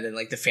 And then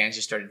like the fans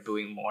just started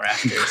booing more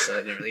after, so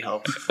that didn't really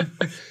help.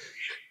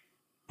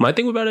 My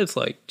thing about it is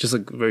like just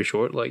like very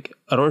short. Like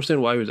I don't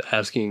understand why he was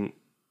asking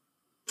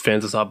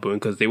fans to stop booing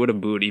because they would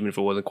have booed even if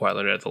it wasn't Kawhi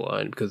Leonard at the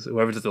line because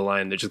whoever's at the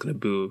line they're just gonna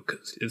boo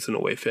because it's an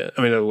away fan.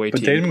 I mean, an away But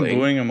team. they've been playing.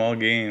 booing him all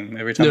game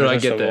every time. No, they I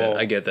touch get the that. ball.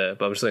 I get that.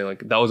 But I'm just saying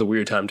like that was a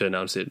weird time to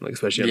announce it, like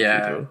especially on the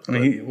Yeah. free throw. I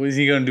mean, was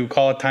he gonna do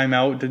call a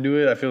timeout to do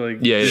it? I feel like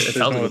Yeah, it there's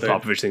sounds no like a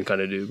other, Popovich thing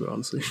kind of do, but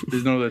honestly,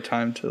 there's no other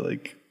time to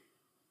like.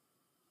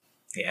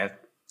 Yeah,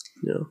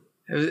 yeah.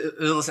 it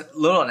was a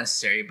little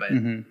unnecessary, but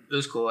Mhm. it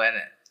was cool, and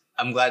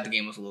I'm glad the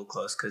game was a little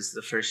close because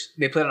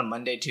they played on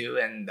Monday too,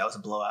 and that was a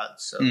blowout.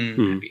 So Mm.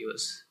 I'm happy it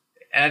was,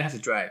 and I'd have to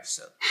drive,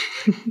 so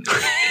think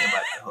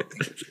about the whole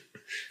thing.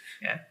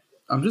 Yeah,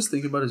 I'm just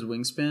thinking about his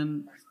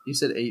wingspan. You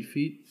said 8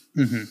 feet,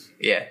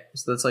 yeah.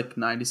 so that's like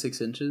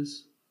 96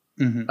 inches.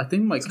 Mhm. I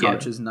think my good.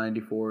 couch is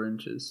 94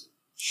 inches.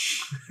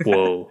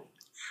 Whoa.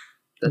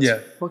 That's Yeah.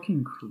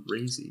 fucking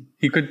crazy.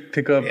 He could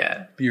pick up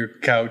Yeah. your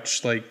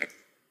couch like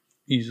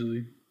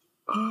easily.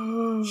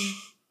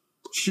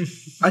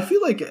 I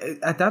feel like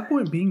at that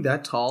point, being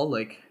that tall,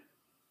 like,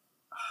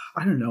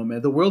 I don't know,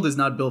 man. The world is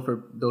not built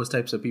for those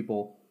types of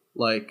people.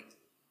 Like,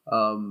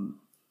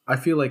 I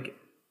feel like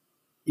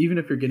even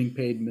if you're getting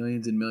paid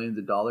millions and millions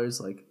of dollars,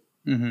 like,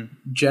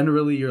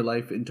 generally your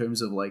life in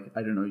terms of like,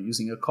 I don't know,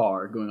 using a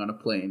car, going on a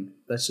plane,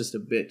 that's just a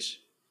bitch.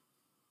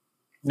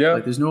 Yeah,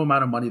 Like, there's no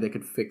amount of money that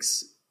could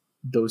fix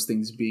those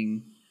things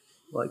being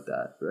like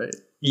that, right?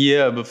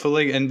 yeah, but for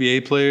like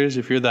NBA players,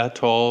 if you're that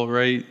tall,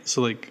 right?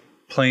 So like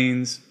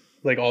planes,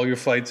 like all your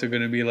flights are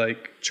gonna be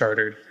like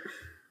chartered.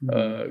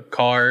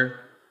 Car,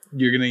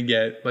 you're gonna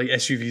get like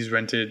SUVs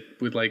rented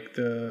with like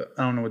I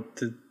don't know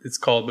what it's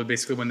called, but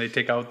basically when they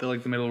take out the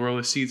middle row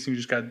of seats, and you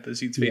just got the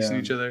seats facing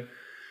Yeah. each other.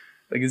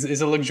 Like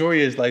it's a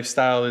luxurious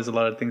lifestyle. There's a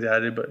lot of things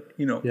added, but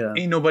Yeah.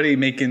 ain't nobody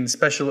making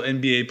special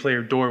NBA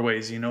player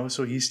doorways,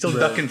 So he's still Right.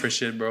 ducking for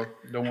shit, bro.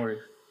 Don't worry.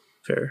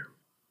 Fair.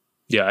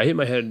 Yeah, I hit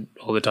my head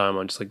all the time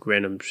on just like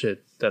random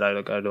shit that I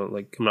don't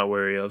like. I'm not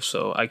wary of,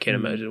 so I can't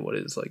imagine what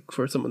it's like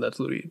for someone that's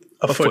literally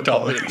A foot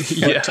taller.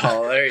 yeah.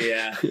 Taller,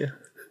 yeah.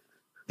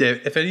 Yeah,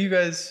 if any of you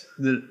guys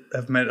that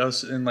have met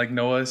us and like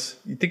know us,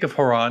 you think of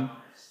Haran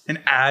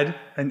and add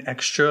an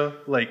extra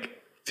like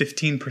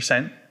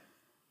 15%.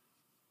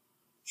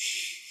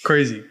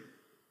 Crazy.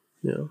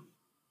 Yeah.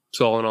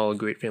 So all in all, a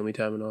great family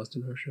time in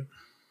Austin, Harsha.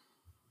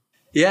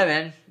 Yeah,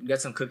 man.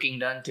 Got some cooking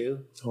done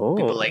too. Oh,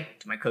 People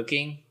liked my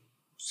cooking,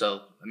 so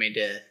I made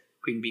a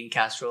green bean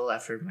casserole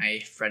after my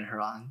friend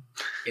Haran,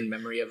 in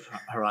memory of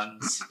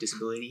Haran's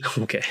disability.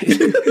 okay.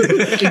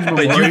 In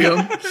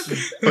memoriam,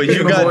 But in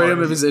you memoriam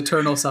got of his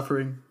eternal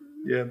suffering.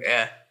 yeah,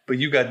 Yeah. but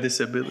you got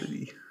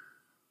disability.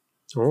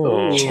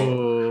 Oh,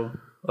 Oh,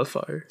 that's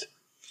fire.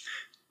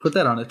 put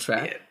that on a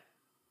track.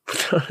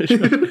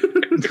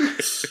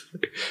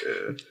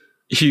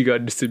 You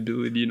got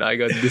disability and I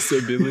got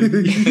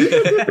disability.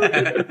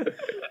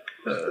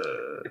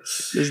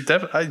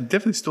 I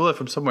definitely stole that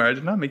from somewhere. I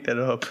did not make that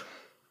up.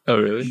 Oh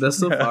really? That's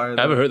so far.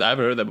 I haven't heard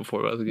that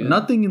before. But I was like,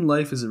 Nothing in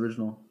life is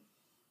original.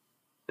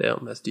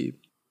 damn, that's deep.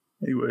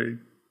 Anyway,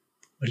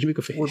 Why did you make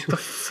a face? what the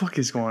fuck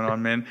is going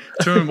on, man?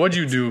 Truman, what'd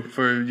you do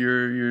for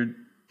your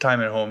time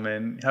at home,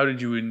 man? How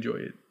did you enjoy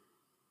it?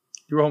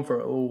 You were home for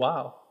a little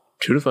while.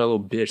 Trudeau, my little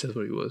bitch. That's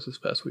what he was this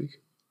past week.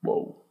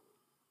 Whoa.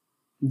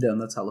 Damn,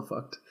 that's hella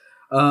fucked.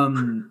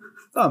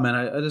 Oh man,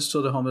 I just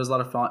chilled at home. There's a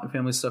lot of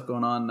family stuff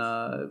going on.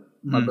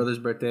 My brother's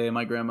birthday.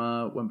 My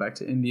grandma went back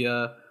to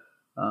India.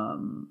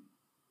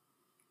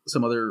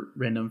 Some other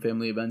random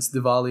family events.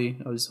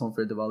 Diwali. I was home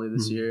for Diwali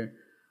this year.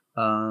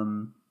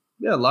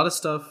 Yeah, a lot of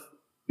stuff.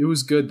 It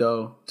was good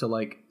though to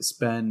like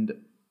spend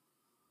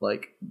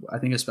like, I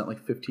think I spent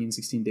like 15,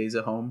 16 days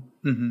at home,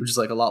 which is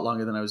like a lot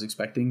longer than I was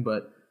expecting.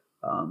 But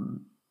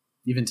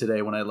even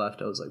today when I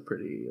left, I was like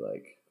pretty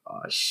like,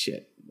 oh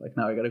shit, like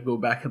now I gotta go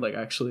back and like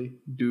actually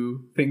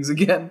do things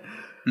again.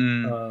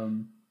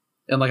 And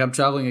like I'm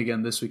traveling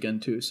again this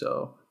weekend too,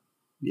 so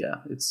yeah,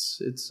 it's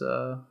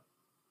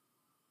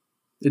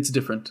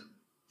different.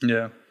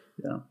 Yeah.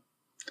 Yeah.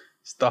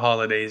 It's the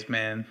holidays,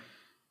 man.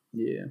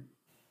 Yeah.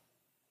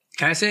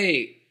 Can I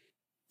say,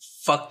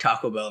 fuck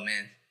Taco Bell,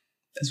 man?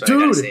 That's what I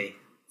gotta Dude. say.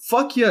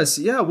 Fuck yes.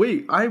 Yeah,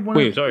 wait, I want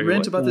Wait, to sorry,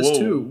 rant what? about this Whoa.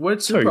 too.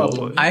 What's Sorry, your what?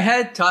 problem? I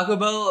had Taco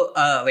Bell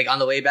like on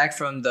the way back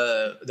from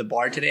the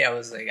bar today. I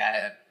was like,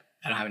 I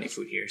don't have any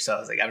food here, so I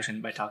was like, I'm just gonna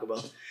buy Taco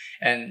Bell,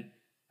 and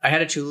I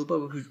had a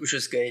chalupa, which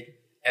was good,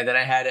 and then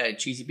I had a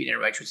cheesy bean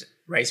and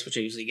rice, which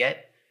I usually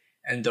get,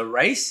 and the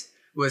rice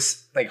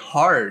was like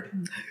hard.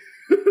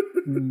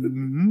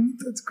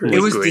 That's great.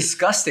 It was great.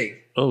 disgusting.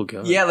 Oh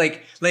god. Yeah,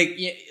 like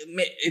yeah,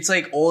 it's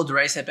like old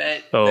rice. I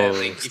bet. Oh, that,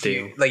 like, if stale.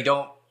 you like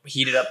don't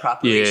heat it up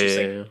properly, Yeah, it's just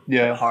like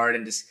yeah. Yeah. hard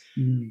and just.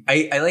 Mm.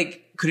 I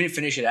like couldn't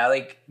finish it. I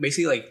like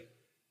basically like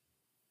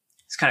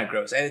it's kind of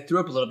gross. I threw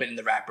up a little bit in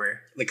the wrapper,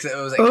 like 'cause it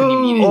was like I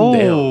couldn't even eat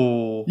it.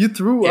 Oh. You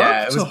threw Yeah,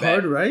 up it to was bad.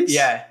 hard rice?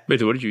 Yeah, Wait,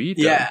 so what did you eat?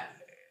 then? yeah.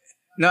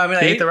 No, I mean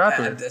I Ate ate the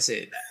wrapper. That's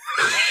it.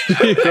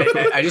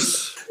 I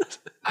just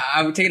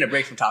I'm taking a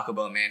break from Taco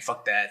Bell, man.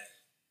 Fuck that.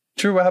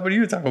 True, what happened to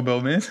you at Taco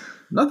Bell, man?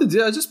 Nothing.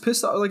 I just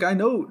pissed off. Like, I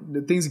know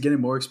that things are getting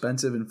more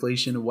expensive,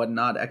 inflation and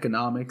whatnot,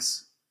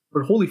 economics.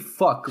 But holy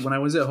fuck, when I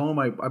was at home,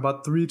 I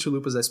bought 3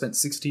 chalupas. I spent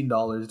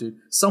 $16, dude.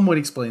 Someone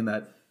explain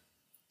that.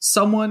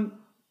 Someone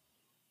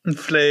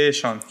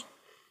Inflation.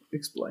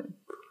 explain.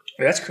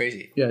 That's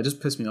crazy. Yeah, it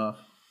just pissed me off.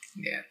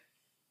 Yeah.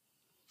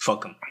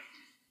 Fuck them.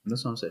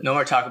 That's what I'm saying. No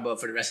more Taco Bell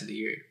for the rest of the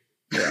year.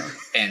 Yeah.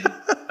 And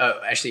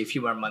actually a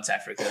few more months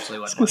after, because there's only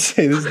 1 Let's month.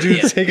 say this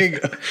dude's taking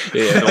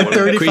Yeah, a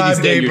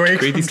 35-day break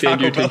crazy from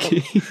stand you're Taco Bell.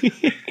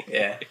 taking.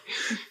 Yeah.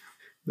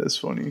 That's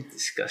funny.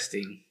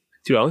 Disgusting.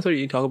 Dude, I only started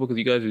eating Taco Bell because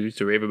you guys used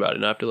to rave about it,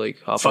 and I have to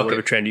like hop Fuck on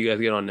whatever it. trend you guys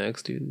get on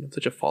next, dude. I'm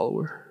such a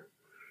follower.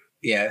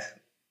 Yeah.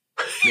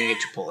 You're gonna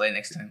get Chipotle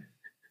next time.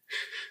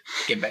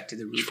 Get back to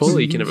the roots.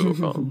 Chipotle you can never go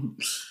wrong,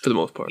 for the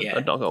most part. Yeah.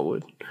 I knock on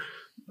wood.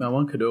 I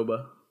want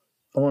Qdoba.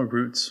 I want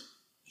roots.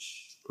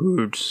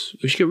 Roots.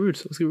 We should get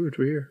roots. Let's get roots.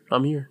 We're here.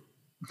 I'm here.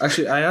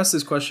 Actually, I asked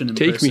this question in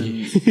Take person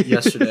me.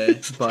 yesterday,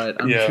 but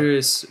I'm Yeah.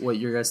 curious what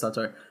your guys' thoughts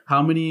are.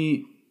 How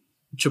many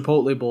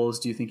Chipotle bowls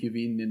do you think you've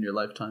eaten in your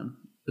lifetime?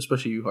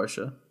 Especially you,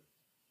 Harsha.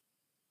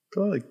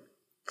 Probably like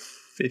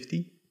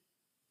 50.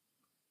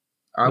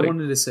 I Like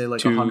wanted to say like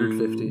 2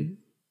 150. I'm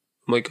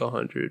like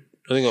 100.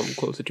 I think I'm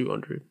close to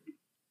 200.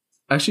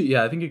 Actually,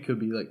 yeah, I think it could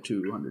be like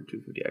 200,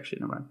 250. Actually,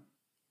 never mind.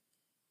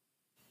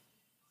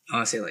 I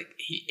want to say like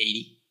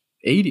 80.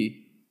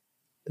 80.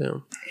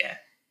 Damn. Yeah.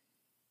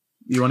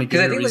 You want to give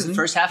Because I it a think like reason? the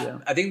first half, Yeah.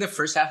 I think the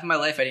first half of my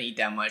life I didn't eat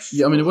that much.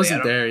 Yeah, I mean, it Chipotle.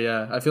 wasn't don't- there.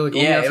 Yeah, I feel like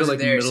only Yeah, it after wasn't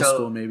like there, middle so-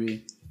 school,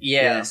 maybe.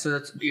 Yeah, Yeah. so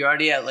that's, you're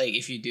already at like,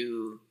 if you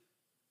do,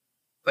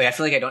 like I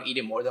feel like I don't eat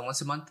it more than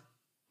once a month.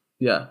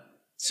 Yeah,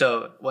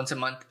 So once a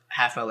month,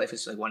 half my life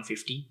is like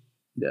 150.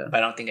 yeah. But I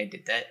don't think I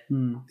did that.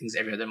 Hmm. I think it's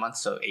every other month,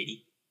 so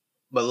 80.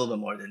 But a little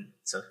bit more than,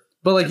 so.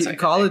 But like That's like a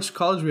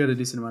college, we had a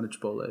decent amount of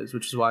Chipotles,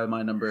 which is why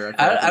my number. feel like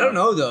I don't went up.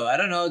 know though. I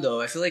don't know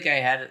though. I feel like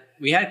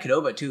we had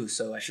Qdoba too,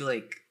 so I feel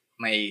like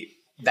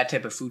that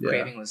type of food Yeah.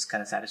 craving was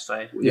kind of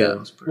satisfied.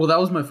 Yeah. Well, that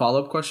was my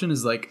follow up question: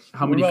 is like,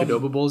 how What many about-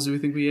 Qdoba bowls do we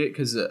think we ate?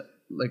 Because,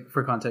 like,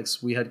 for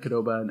context, we had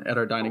Qdoba at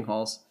our dining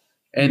halls,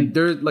 and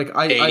they're like,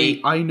 I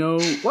 80. know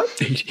what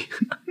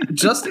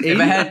just 80.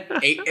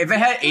 If I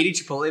had 80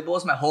 Chipotle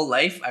bowls my whole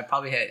life, I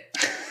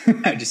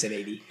just said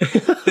 80.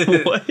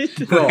 What?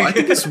 Bro, I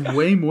think it's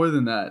way more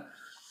than that.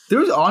 There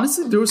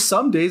was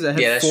some days I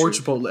had Yeah, that's 4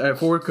 true.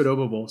 4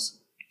 Qdoba bowls.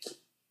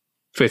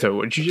 Wait, sorry,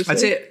 what did you just I'd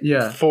say? say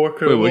Yeah, 4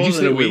 Wait, what did you Qdoba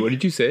say? in a Wait, week? what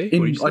did you say? in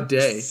What did you a say?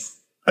 day.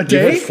 A You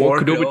day? had 4 4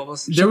 Qdoba- Qdoba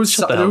bowls. There was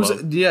Shut the there hell was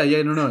up.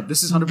 no.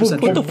 This is 100% What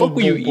true. the fuck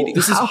were you eating?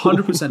 This is How?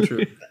 100%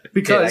 true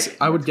because like-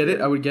 I would get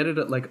it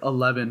at like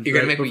 11. You're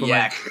gonna right make me before my-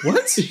 yak.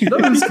 What? No,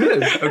 it was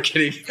good. I'm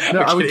kidding.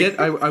 No, I'm I would kidding.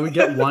 get I would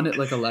get one at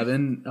like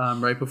 11,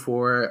 right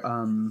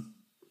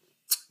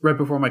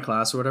before my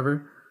class or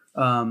whatever,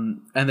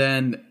 and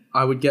then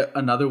I would get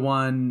another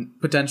one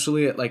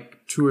potentially at like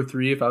 2 or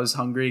 3 if I was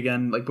hungry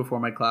again, like before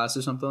my class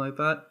or something like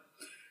that.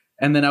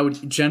 And then I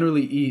would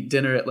generally eat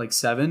dinner at like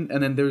 7.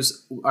 And then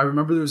I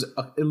remember there was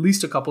at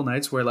least a couple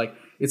nights where like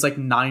it's like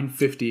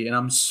 9:50 and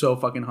I'm so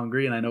fucking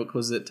hungry and I know it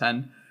closes at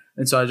 10.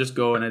 And so I just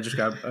go and I just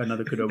grab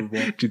another Qdoba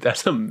bowl. Dude,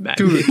 that's a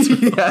madness.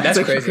 Yeah, That's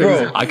it's crazy.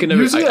 Bro, I can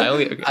never. Usually I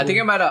only. I think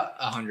I'm at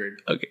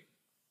 100. Okay.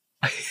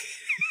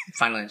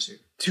 Final answer.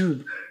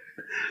 Dude,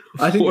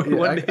 I think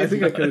One I day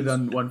think I is could have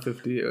done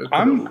 150. Qdoba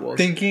I'm bowls.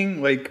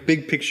 thinking like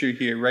big picture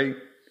here, right?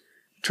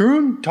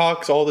 Tarun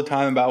talks all the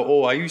time about,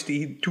 I used to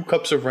eat 2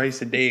 cups of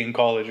rice a day in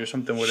college or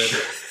something, whatever.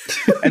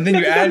 And then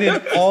you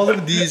added all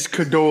of these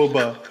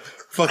Qdoba,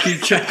 fucking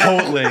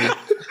Chipotle.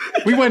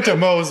 We went to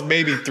Moe's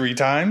maybe 3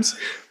 times.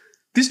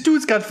 This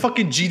dude's got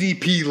fucking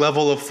GDP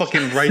level of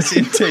fucking rice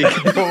intake,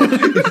 bro,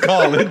 in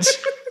college.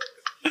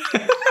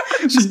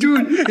 This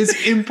dude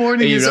is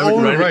importing his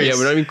own rice. Yeah,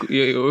 we're not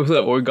even. What was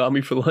that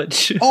origami for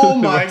lunch? Oh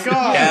my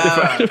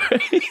god.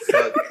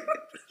 Yeah.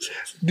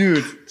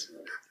 Dude,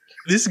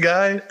 this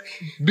guy,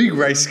 big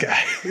rice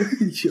guy.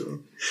 Yo.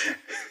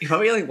 You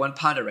probably eat like 1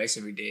 pound of rice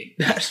every day.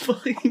 That's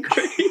fucking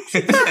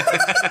crazy.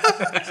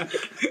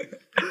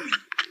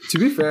 To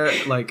be fair,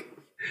 like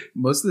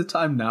most of the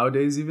time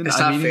nowadays, even It's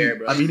I'm not eating, fair,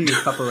 bro. I'm eating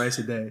a cup of rice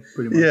a day,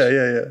 pretty much.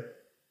 Yeah.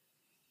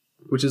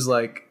 Which is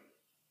like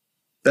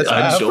That's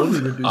I half. don't.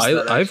 reduced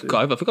that, I actually.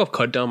 think I've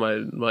cut down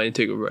my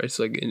intake of rice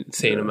like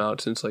insane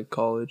amount since like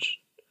college.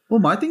 Well,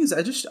 my thing is,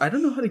 I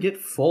don't know how to get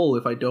full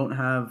if I don't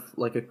have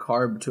like a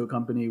carb to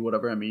accompany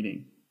whatever I'm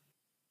eating.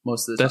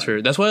 Most of the That's time.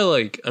 fair. That's why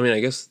I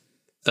guess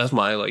that's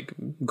my like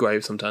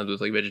gripe sometimes with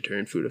like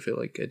vegetarian food. I feel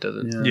like it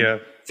doesn't Yeah.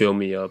 fill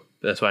me up.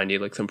 That's why I need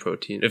like some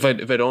protein. If I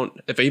eat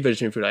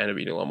vegetarian food, I end up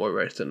eating a lot more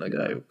rice than like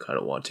I kind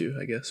of want to,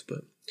 I guess. But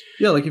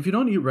Yeah, like if you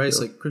don't eat rice,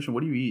 like Christian,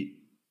 what do you eat?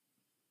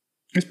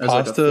 It's As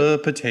like a pasta,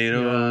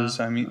 potatoes.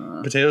 Yeah. I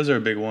mean, potatoes are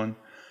a big one.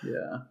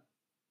 Yeah.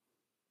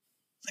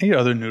 I eat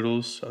other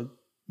noodles,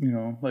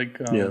 like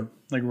Yeah.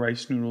 like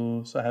rice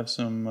noodles. I have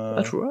some.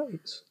 that's right.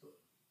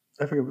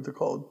 I forget what they're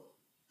called.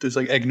 There's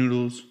like egg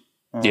noodles.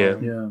 Yeah.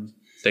 Yeah.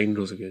 Egg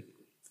noodles are good.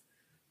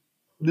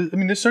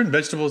 There's certain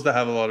vegetables that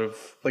have a lot of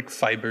like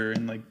fiber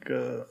and like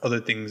other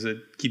things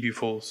that keep you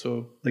full.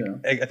 So like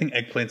I think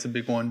eggplant's a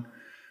big one.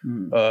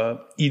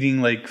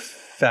 Eating like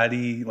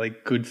fatty,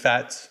 like good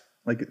fats,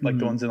 like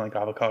the ones in like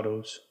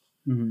avocados,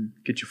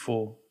 get you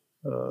full.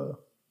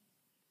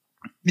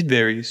 It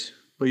varies,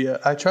 but yeah,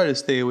 I try to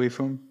stay away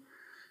from.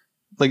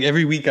 Like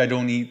every week, I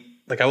don't eat.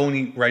 Like I won't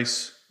eat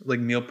rice. Like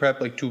meal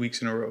prep, like 2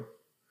 weeks in a row.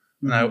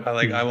 And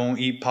I won't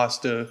eat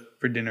pasta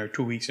for dinner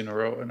 2 weeks in a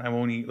row, and I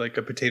won't eat like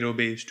a potato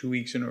base 2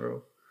 weeks in a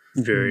row.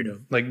 Varied up.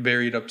 Like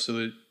varied up so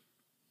that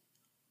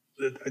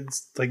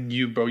it's like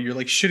you, bro. You're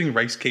like shitting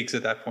rice cakes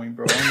at that point,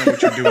 bro. I don't know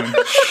what you're doing.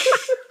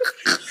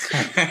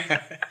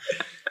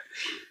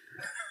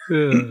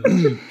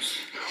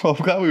 Well,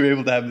 I'm glad we were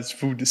able to have this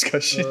food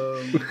discussion.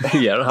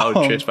 Yeah, I don't know how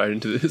it transpired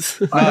into this.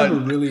 I have a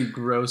really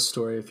gross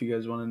story if you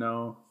guys want to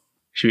know.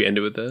 Should we end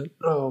it with that?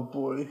 Oh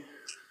boy.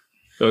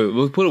 Oh,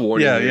 we'll put a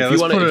warning. Yeah, if let's you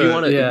want put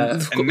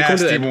to, a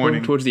nasty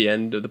warning towards the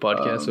end of the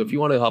podcast. So if you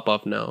want to hop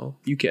off now,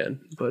 you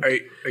can. But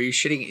Are you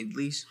shitting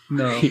Idlis?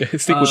 No. yeah,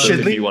 stick with us if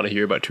Shidley? you want to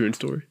hear about Turin's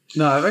story.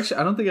 No, I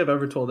don't think I've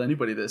ever told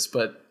anybody this,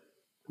 but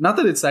not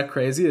that it's that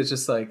crazy. It's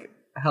just like,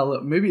 hell,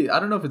 maybe,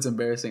 I don't know if it's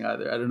embarrassing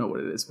either. I don't know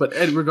what it is. But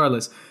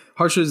regardless,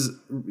 Harsh was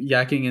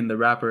yakking in the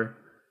rapper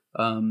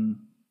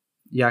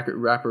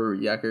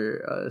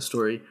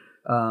story.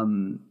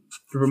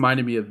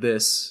 Reminded me of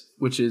this,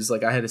 which is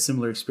like I had a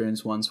similar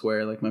experience once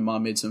where like my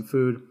mom made some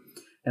food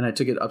and I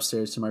took it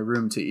upstairs to my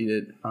room to eat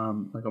it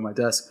like on my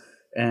desk,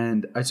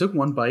 and I took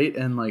one bite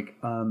and like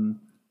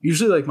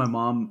usually like my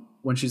mom,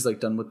 when she's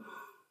like done with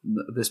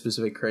this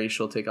specific curry,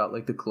 she'll take out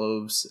like the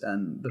cloves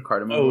and the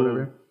cardamom or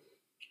whatever,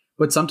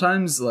 but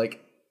sometimes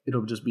like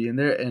it'll just be in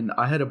there, and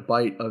I had a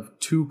bite of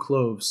 2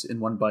 cloves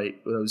in one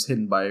bite that was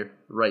hidden by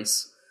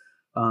rice,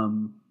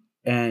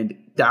 and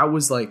that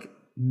was like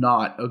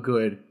not a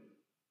good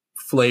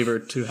flavor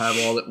to have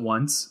all at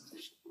once.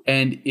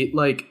 And it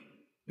like,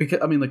 because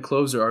I mean like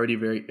cloves are already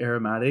very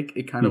aromatic,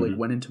 it kind of like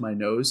went into my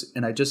nose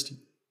and I just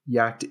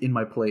yacked in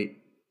my plate.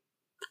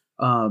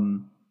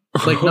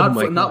 Like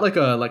not like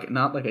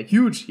a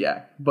huge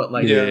yak, but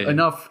like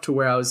enough to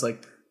where I was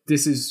like,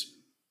 this is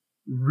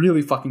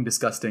really fucking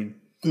disgusting.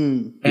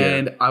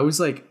 And I was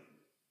like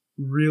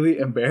really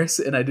embarrassed,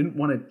 and I didn't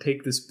want to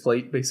take this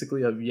plate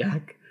basically of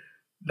yak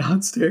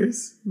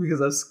downstairs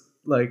because I was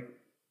like,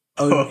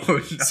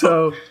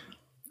 so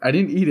I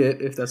didn't eat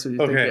it, if that's what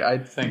you're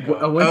thinking.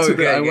 I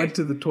went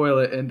to the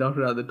toilet and dumped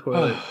it out of the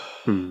toilet,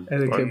 and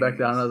then came back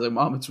down. And I was like,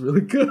 "Mom, it's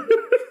really good."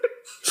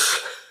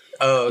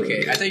 Oh,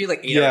 okay. I thought you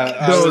like ate Yeah, it.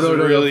 I was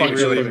really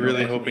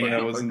hoping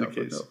that wasn't the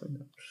case.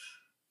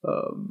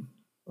 Oh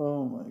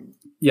my.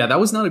 Yeah, that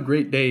was not a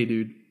great day,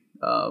 dude.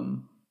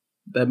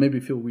 That made me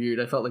feel weird.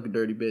 I felt like a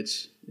dirty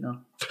bitch, you know.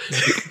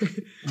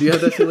 Do you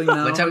have that feeling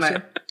now? One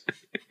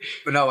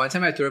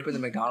time I threw up in the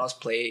McDonald's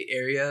play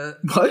area.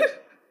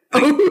 What?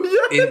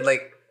 Oh yeah. In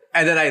like,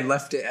 and then I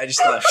left it. I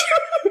just left.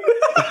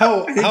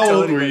 How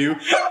old were you?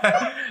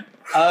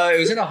 It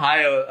was in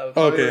Ohio.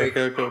 Okay.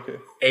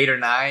 8 or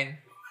 9.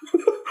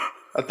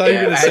 I thought you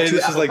were gonna say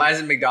this was like I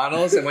was in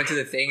McDonald's and went to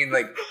the thing, and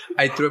like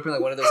I threw up in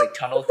like one of those like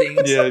tunnel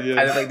things. Yeah. And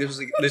then like this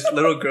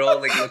little girl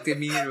like looked at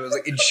me and was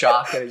like in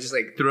shock, and I just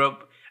like threw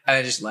up and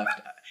I just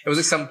left. It was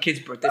like some kid's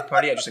birthday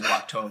party. I just like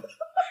walked home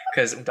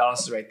because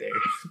McDonald's is right there.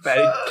 But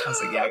I was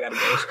like, yeah, I gotta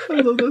go.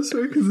 I love that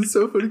story because it's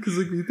so funny because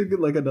like you think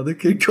like another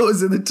kid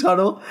goes in the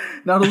tunnel.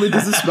 Not only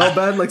does it smell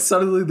bad, like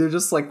suddenly they're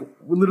just like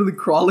literally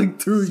crawling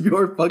through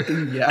your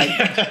fucking yak.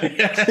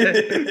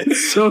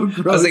 It's so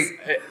gross. I was like,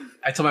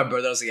 I told my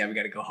brother, I was like, yeah, we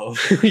gotta go home.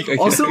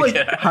 Also, like,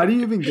 how do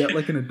you even get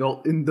like an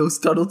adult in those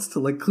tunnels to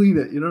like clean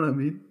it? You know what I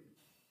mean?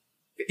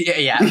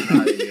 Yeah.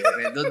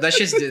 That's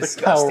just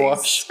disgusting.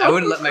 I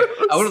wouldn't let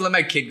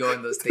my kid go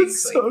in those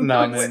things. So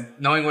like,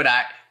 knowing what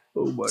I.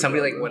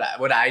 Somebody God, like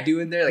what I do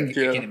in there, like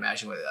I can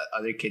imagine what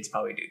other kids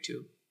probably do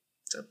too.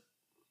 So,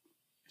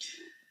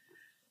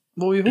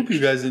 well, we hope you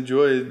guys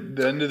enjoyed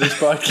the end of this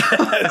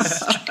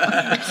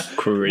podcast.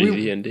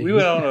 Crazy ending. We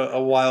went on a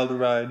wild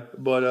ride,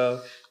 but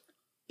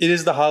it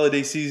is the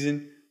holiday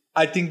season.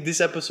 I think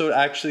this episode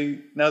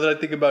actually, now that I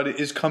think about it,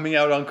 is coming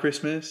out on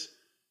Christmas.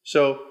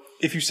 So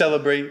if you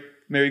celebrate,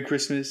 Merry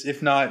Christmas.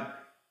 If not,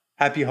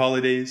 Happy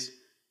Holidays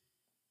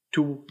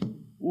to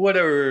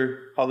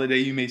whatever holiday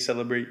you may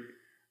celebrate.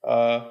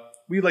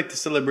 We like to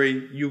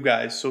celebrate you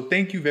guys. So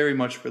thank you very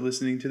much for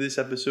listening to this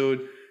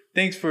episode.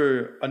 Thanks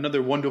for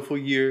another wonderful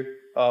year.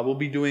 We'll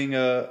be doing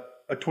a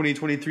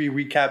 2023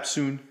 recap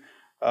soon.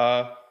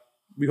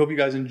 We hope you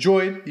guys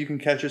enjoyed. You can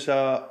catch us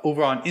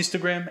over on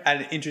Instagram at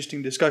An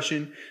Interesting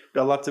Discussion. We've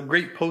got lots of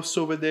great posts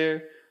over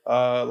there.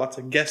 Lots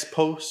of guest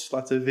posts,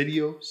 lots of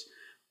videos.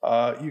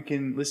 You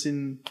can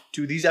listen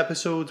to these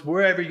episodes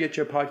wherever you get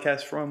your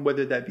podcast from,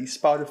 whether that be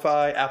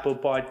Spotify, Apple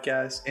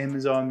Podcasts,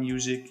 Amazon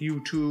Music,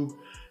 YouTube,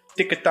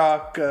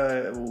 TikTok,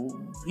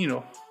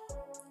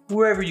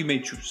 wherever you may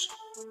choose.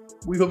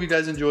 We hope you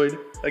guys enjoyed.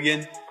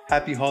 Again,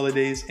 happy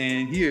holidays,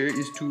 and here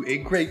is to a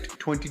great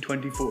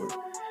 2024.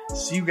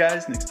 See you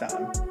guys next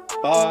time.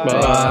 Bye.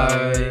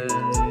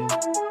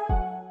 Bye.